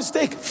Abraham's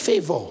mistake,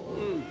 favor.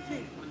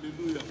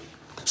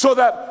 So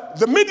that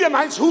the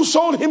Midianites who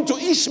sold him to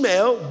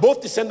Ishmael,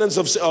 both descendants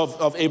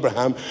of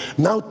Abraham,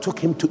 now took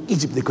him to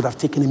Egypt. They could have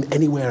taken him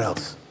anywhere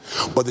else.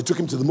 But they took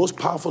him to the most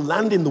powerful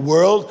land in the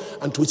world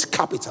and to its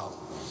capital,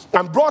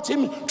 and brought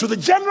him to the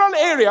general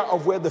area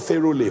of where the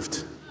Pharaoh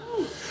lived.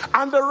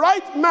 And the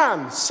right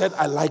man said,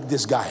 I like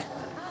this guy.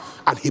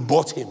 And he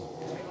bought him.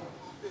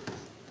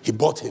 He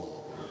bought him.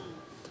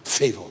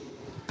 Favor.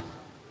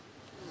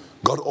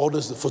 God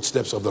orders the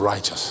footsteps of the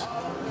righteous.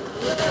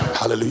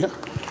 Hallelujah.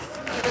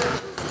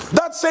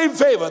 That same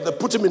favor that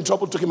put him in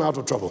trouble took him out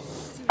of trouble.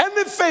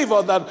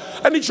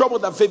 Any trouble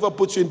that favor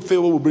puts you in,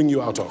 favor will bring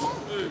you out of.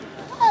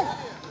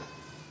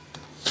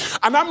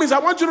 And that means I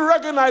want you to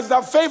recognize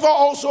that favor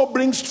also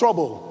brings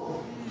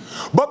trouble.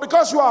 But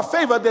because you are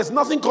favored, there's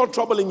nothing called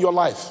trouble in your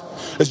life.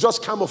 It's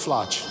just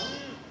camouflage.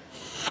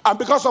 And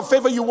because of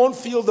favor, you won't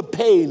feel the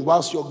pain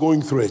whilst you're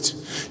going through it.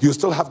 You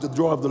still have the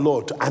joy of the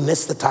Lord to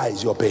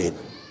anesthetize your pain.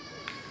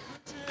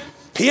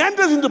 He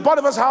enters into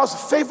Potiphar's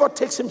house. Favor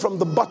takes him from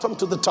the bottom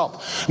to the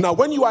top. Now,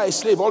 when you are a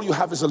slave, all you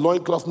have is a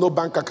loincloth, no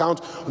bank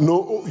account,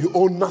 you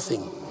own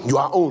nothing. You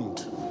are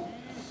owned.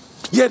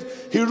 Yet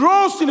he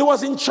rose till he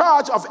was in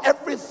charge of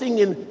everything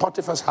in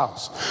Potiphar's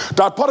house.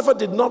 That Potiphar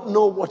did not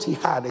know what he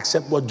had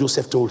except what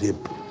Joseph told him.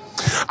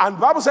 And the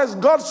Bible says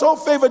God so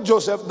favored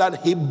Joseph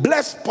that he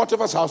blessed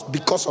Potiphar's house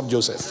because of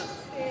Joseph.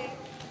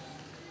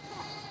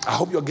 I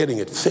hope you're getting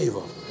it.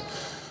 Favor.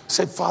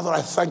 Say, Father,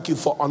 I thank you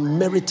for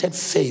unmerited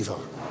favor.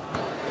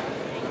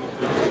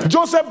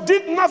 Joseph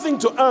did nothing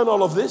to earn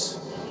all of this.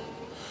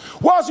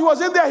 Whilst he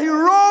was in there, he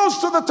rose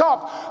to the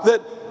top,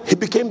 that he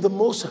became the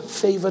most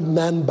favored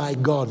man by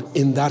God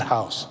in that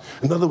house.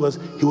 In other words,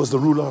 he was the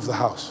ruler of the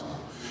house.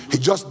 He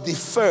just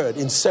deferred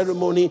in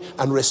ceremony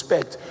and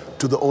respect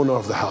to the owner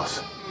of the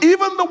house.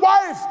 Even the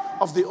wife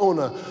of the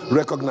owner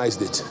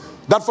recognized it.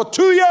 That for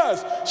 2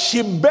 years,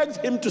 she begged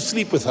him to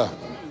sleep with her.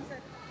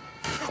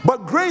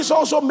 But grace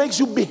also makes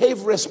you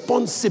behave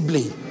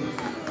responsibly,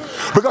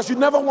 because you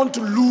never want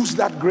to lose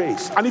that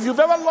grace. And if you've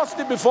ever lost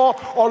it before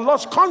or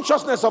lost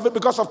consciousness of it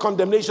because of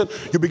condemnation,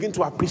 you begin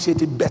to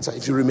appreciate it better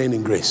if you remain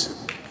in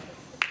grace.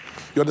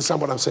 You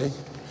understand what I'm saying?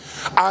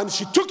 And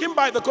she took him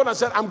by the coat and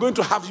said, I'm going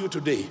to have you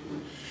today.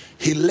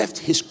 He left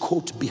his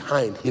coat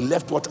behind. He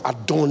left what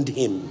adorned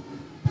him.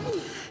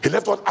 He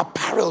left what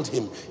apparelled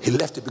him. He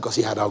left it because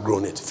he had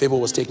outgrown it. Favor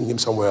was taking him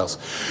somewhere else.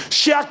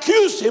 She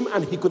accused him,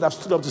 and he could have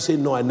stood up to say,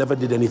 no, I never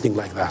did anything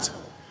like that.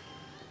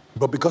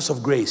 But because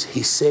of grace,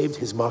 he saved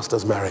his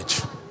master's marriage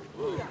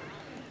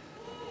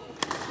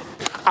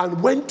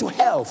and went to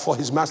hell for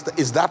his master.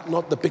 Is that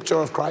not the picture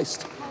of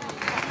Christ?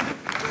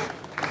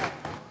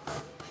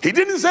 He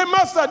didn't say,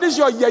 Master, this is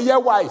your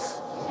yeye wife.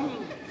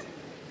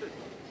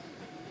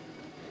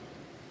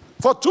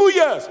 For 2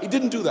 years, he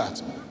didn't do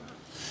that.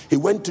 He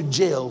went to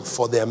jail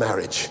for their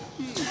marriage.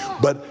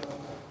 But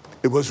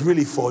it was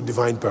really for a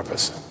divine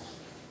purpose.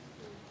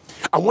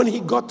 And when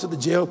he got to the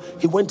jail,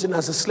 he went in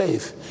as a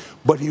slave.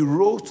 But he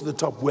rose to the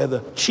top where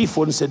the chief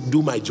one said,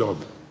 do my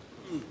job.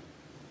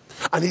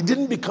 And he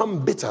didn't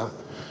become bitter.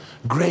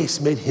 Grace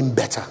made him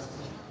better.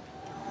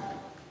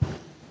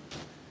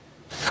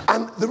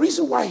 And the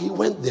reason why he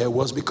went there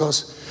was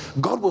because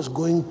God was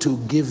going to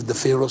give the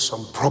Pharaoh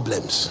some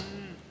problems.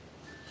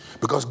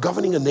 Because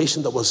governing a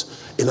nation that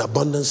was in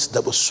abundance,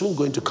 that was soon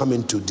going to come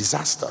into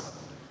disaster,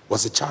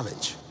 was a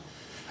challenge.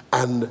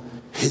 And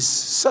his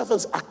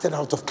servants acted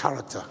out of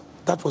character.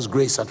 That was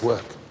grace at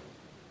work.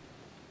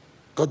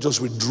 God just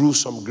withdrew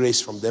some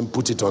grace from them,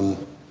 put it on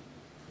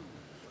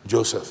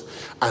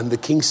Joseph. And the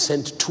king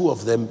sent 2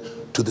 of them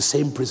to the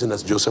same prison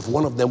as Joseph.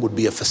 One of them would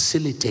be a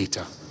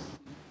facilitator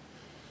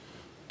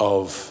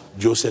of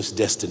Joseph's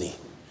destiny.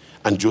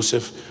 And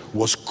Joseph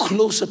was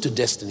closer to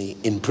destiny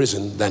in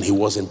prison than he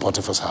was in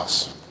Potiphar's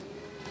house.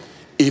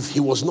 If he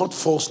was not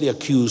falsely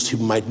accused, he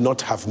might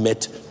not have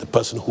met the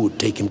person who would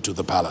take him to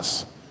the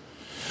palace.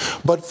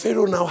 But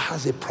Pharaoh now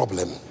has a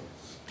problem.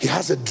 He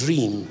has a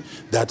dream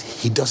that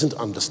he doesn't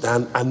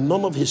understand, and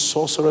none of his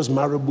sorcerers,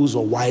 marabouts,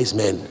 or wise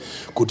men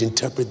could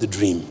interpret the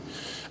dream.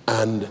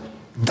 And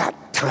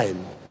that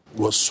time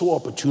was so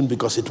opportune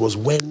because it was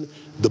when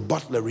the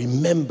butler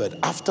remembered,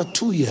 after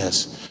 2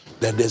 years,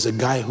 that there's a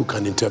guy who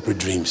can interpret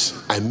dreams.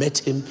 I met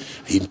him,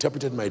 he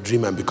interpreted my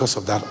dream, and because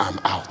of that, I'm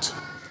out.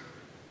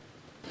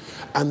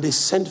 And they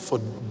sent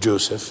for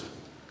Joseph,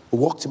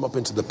 walked him up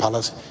into the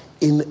palace.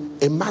 In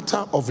a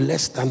matter of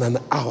less than an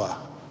hour,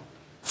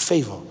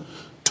 Favor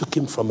took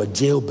him from a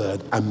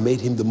jailbird and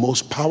made him the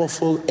most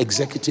powerful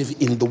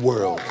executive in the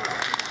world.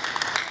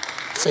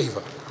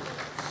 Favor.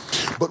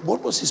 But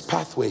what was his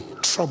pathway?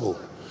 Trouble.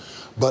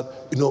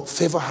 But,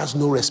 favor has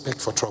no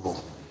respect for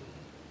trouble.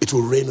 It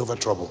will reign over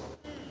trouble.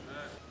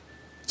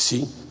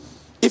 See,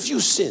 if you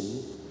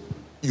sin,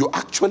 you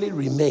actually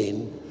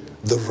remain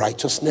the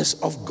righteousness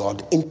of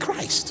God in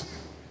Christ.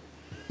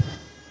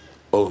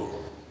 Oh,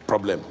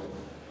 problem.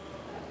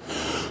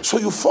 So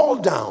you fall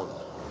down.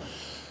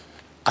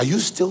 Are you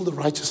still the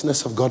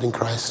righteousness of God in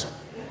Christ?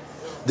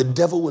 The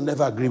devil will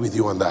never agree with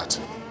you on that.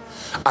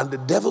 And the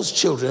devil's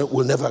children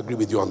will never agree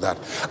with you on that.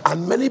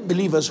 And many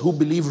believers who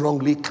believe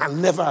wrongly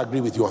can never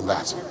agree with you on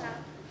that.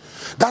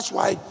 That's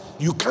why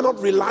you cannot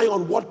rely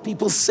on what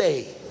people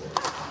say.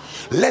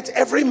 Let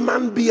every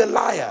man be a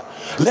liar.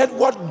 Let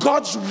what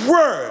God's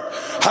word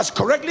has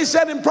correctly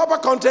said in proper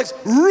context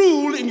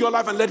rule in your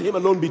life, and let him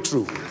alone be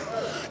true.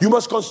 You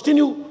must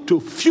continue to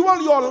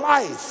fuel your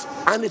life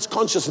and its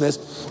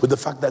consciousness with the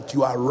fact that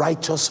you are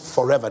righteous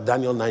forever.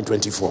 Daniel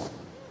 9:24.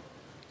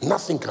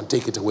 Nothing can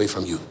take it away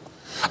from you.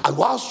 And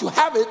whilst you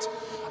have it,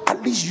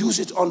 at least use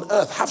it on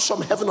earth. Have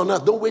some heaven on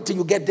earth. Don't wait till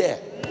you get there.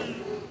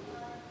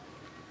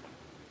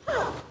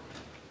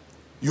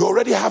 You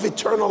already have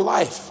eternal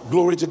life.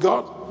 Glory to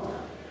God.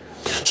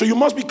 So you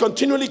must be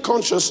continually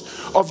conscious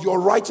of your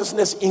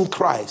righteousness in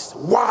Christ.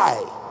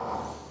 Why?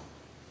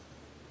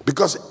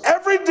 Because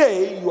every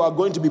day you are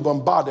going to be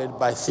bombarded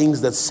by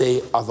things that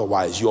say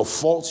otherwise. Your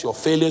faults, your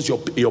failures,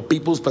 your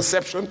people's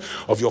perception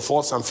of your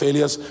faults and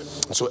failures.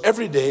 So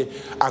every day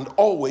and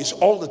always,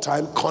 all the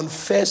time,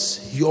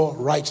 confess your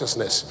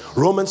righteousness.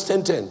 Romans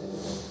 10:10.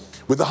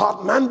 With the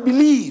heart man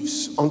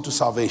believes unto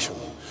salvation.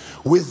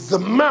 With the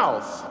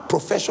mouth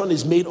profession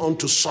is made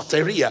unto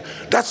soteria.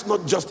 That's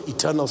not just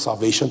eternal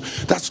salvation.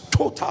 That's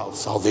total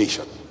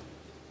salvation.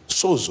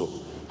 Sozo.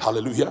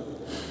 Hallelujah.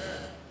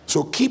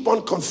 So keep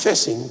on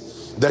confessing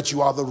that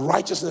you are the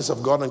righteousness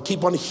of God, and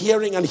keep on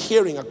hearing and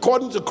hearing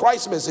according to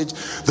Christ's message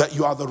that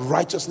you are the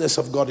righteousness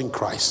of God in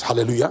Christ.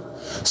 Hallelujah.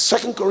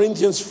 2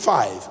 Corinthians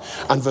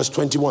 5 and verse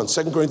 21.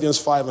 2 Corinthians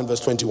 5 and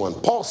verse 21.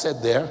 Paul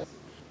said there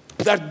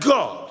that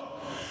God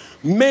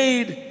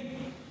made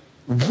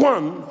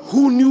one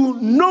who knew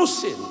no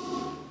sin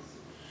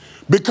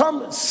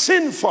become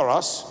sin for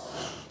us,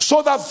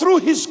 so that through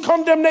his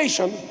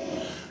condemnation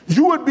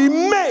you would be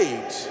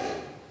made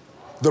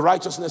the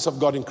righteousness of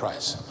God in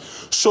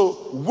Christ. So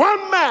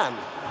one man,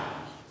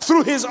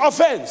 through his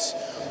offense,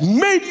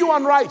 made you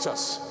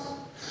unrighteous.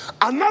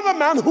 Another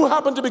man who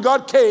happened to be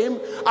God came,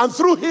 and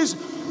through his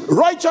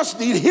righteous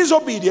deed, his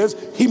obedience,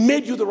 he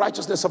made you the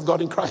righteousness of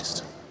God in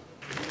Christ.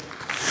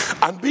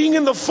 And being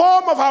in the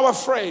form of our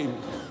frame,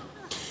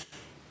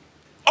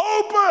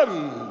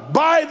 open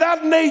by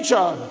that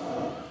nature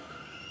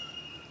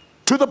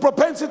to the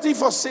propensity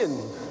for sin,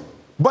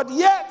 but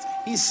yet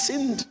he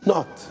sinned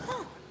not.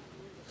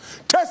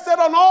 Tested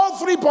on all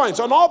 3 points,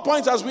 on all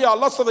points as we are,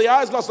 lust of the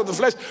eyes, lust of the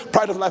flesh,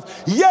 pride of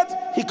life,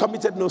 yet he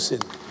committed no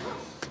sin.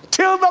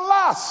 Till the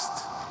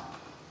last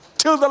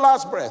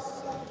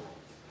breath.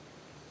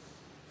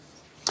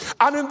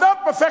 And in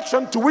that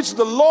perfection to which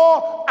the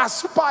law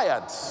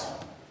aspired,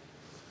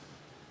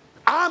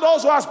 and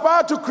also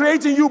aspired to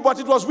create in you, but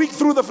it was weak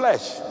through the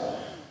flesh,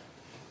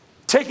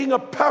 taking a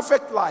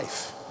perfect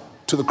life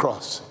to the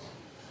cross,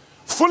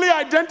 fully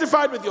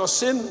identified with your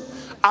sin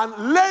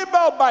and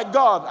labeled by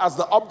God as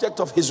the object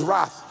of his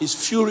wrath, his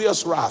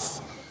furious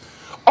wrath.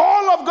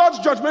 All of God's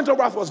judgmental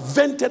wrath was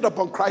vented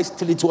upon Christ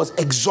till it was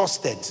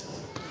exhausted.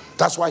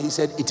 That's why he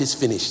said it is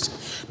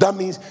finished. That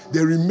means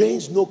there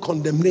remains no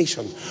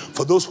condemnation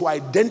for those who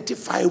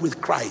identify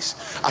with Christ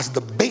as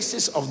the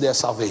basis of their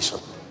salvation.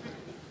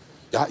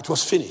 Yeah, it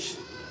was finished.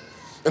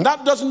 And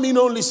that doesn't mean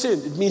only sin,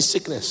 it means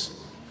sickness,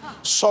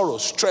 sorrow,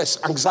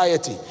 stress,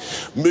 anxiety.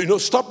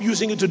 Stop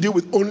using it to deal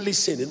with only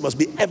sin. It must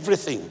be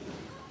everything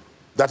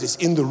that is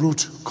in the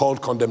root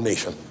called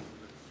condemnation.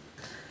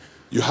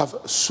 You have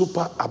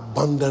super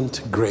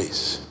abundant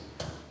grace.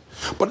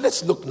 But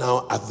let's look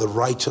now at the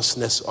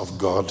righteousness of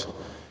God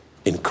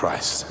in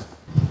Christ.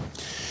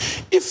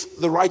 If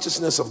the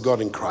righteousness of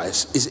God in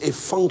Christ is a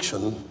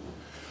function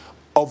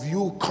of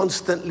you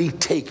constantly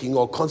taking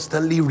or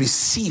constantly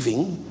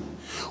receiving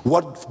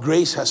what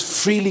grace has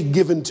freely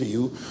given to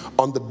you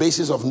on the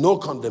basis of no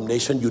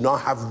condemnation, you now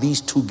have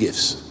these two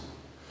gifts.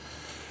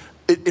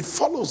 It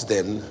follows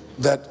then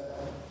that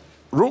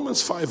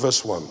Romans 5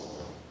 verse 1,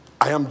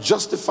 I am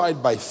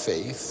justified by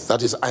faith,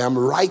 that is, I am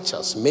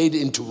righteous, made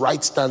into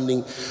right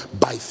standing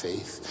by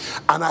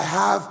faith, and I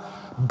have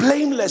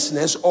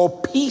blamelessness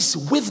or peace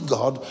with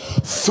God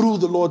through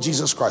the Lord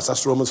Jesus Christ.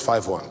 That's Romans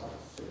 5:1.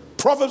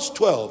 Proverbs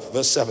 12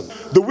 verse 7,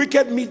 the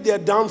wicked meet their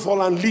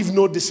downfall and leave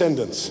no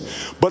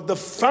descendants, but the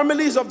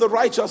families of the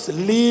righteous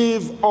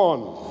live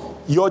on.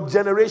 Your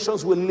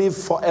generations will live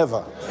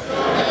forever.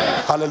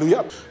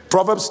 Hallelujah.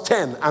 Proverbs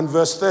 10 and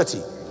verse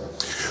 30.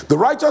 The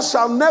righteous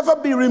shall never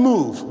be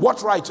removed.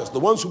 What righteous? The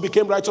ones who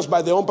became righteous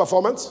by their own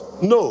performance?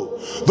 No.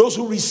 Those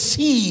who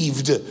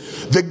received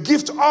the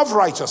gift of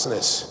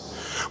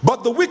righteousness.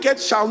 But the wicked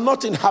shall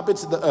not inhabit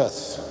the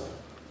earth.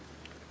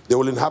 They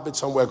will inhabit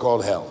somewhere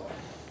called hell.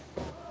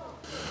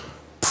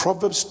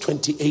 Proverbs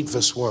 28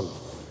 verse 1.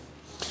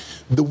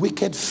 The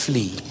wicked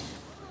flee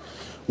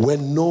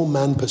when no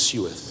man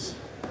pursueth,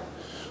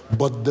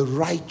 but the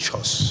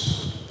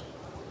righteous,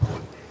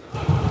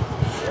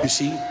 you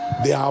see,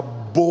 they are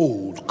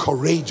bold,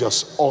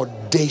 courageous,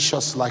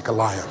 audacious like a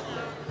lion.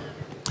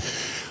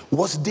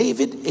 Was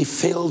David a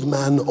failed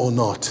man or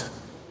not?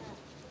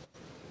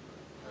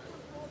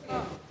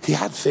 He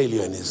had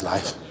failure in his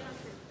life.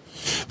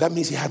 That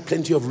means he had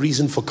plenty of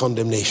reason for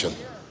condemnation.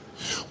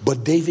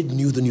 But David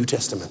knew the New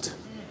Testament.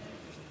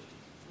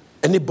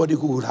 Anybody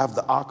who would have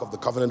the Ark of the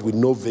Covenant with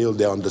no veil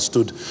there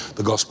understood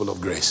the gospel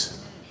of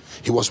grace.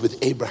 He was with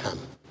Abraham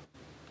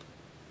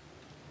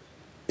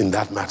in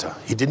that matter.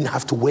 He didn't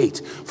have to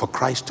wait for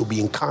Christ to be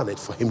incarnate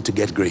for him to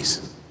get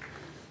grace.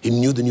 He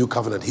knew the new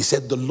covenant. He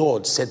said, the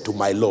Lord said to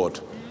my Lord,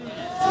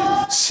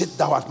 sit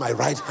thou at my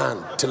right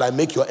hand till I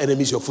make your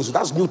enemies your footstool.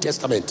 That's New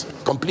Testament,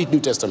 complete New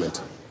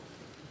Testament.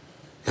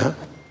 Yeah.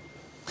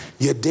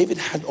 Yet David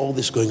had all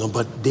this going on,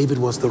 but David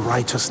was the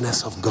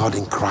righteousness of God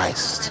in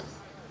Christ.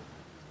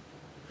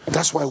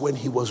 That's why when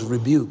he was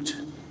rebuked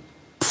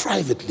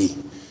privately,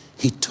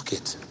 he took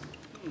it.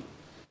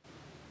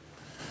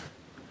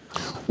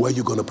 Where are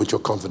you going to put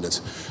your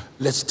confidence?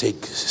 Let's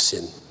take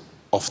sin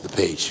off the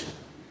page.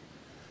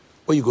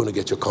 Where are you going to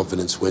get your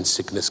confidence when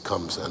sickness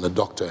comes and a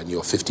doctor in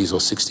your 50s or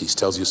 60s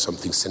tells you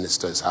something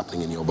sinister is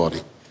happening in your body?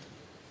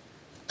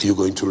 Are you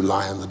going to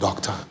rely on the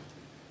doctor,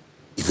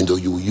 even though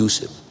you will use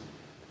him?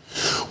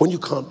 When you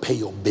can't pay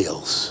your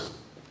bills,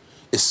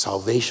 is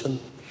salvation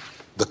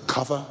the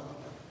cover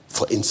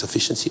for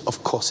insufficiency?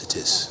 Of course it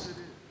is.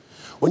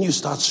 When you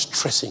start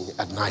stressing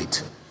at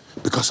night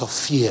because of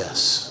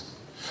fears,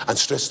 and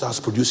stress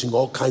starts producing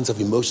all kinds of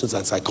emotions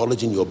and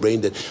psychology in your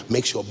brain that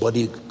makes your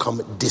body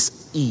become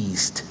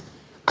diseased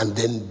and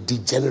then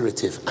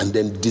degenerative and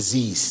then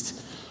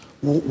diseased,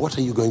 what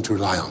are you going to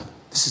rely on?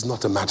 This is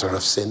not a matter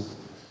of sin.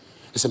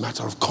 It's a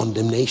matter of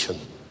condemnation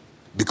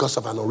because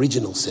of an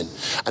original sin.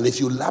 And if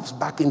you lapse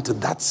back into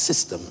that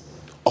system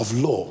of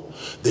law,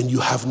 then you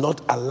have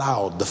not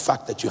allowed the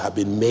fact that you have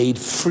been made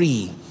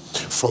free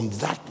from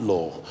that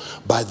law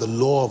by the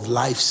law of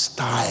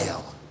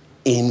lifestyle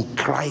in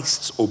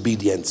Christ's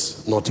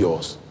obedience, not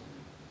yours.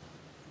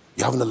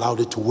 You haven't allowed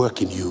it to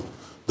work in you,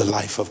 the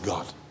life of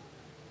God.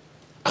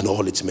 and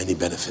all its many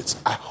benefits.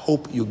 I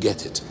hope you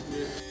get it.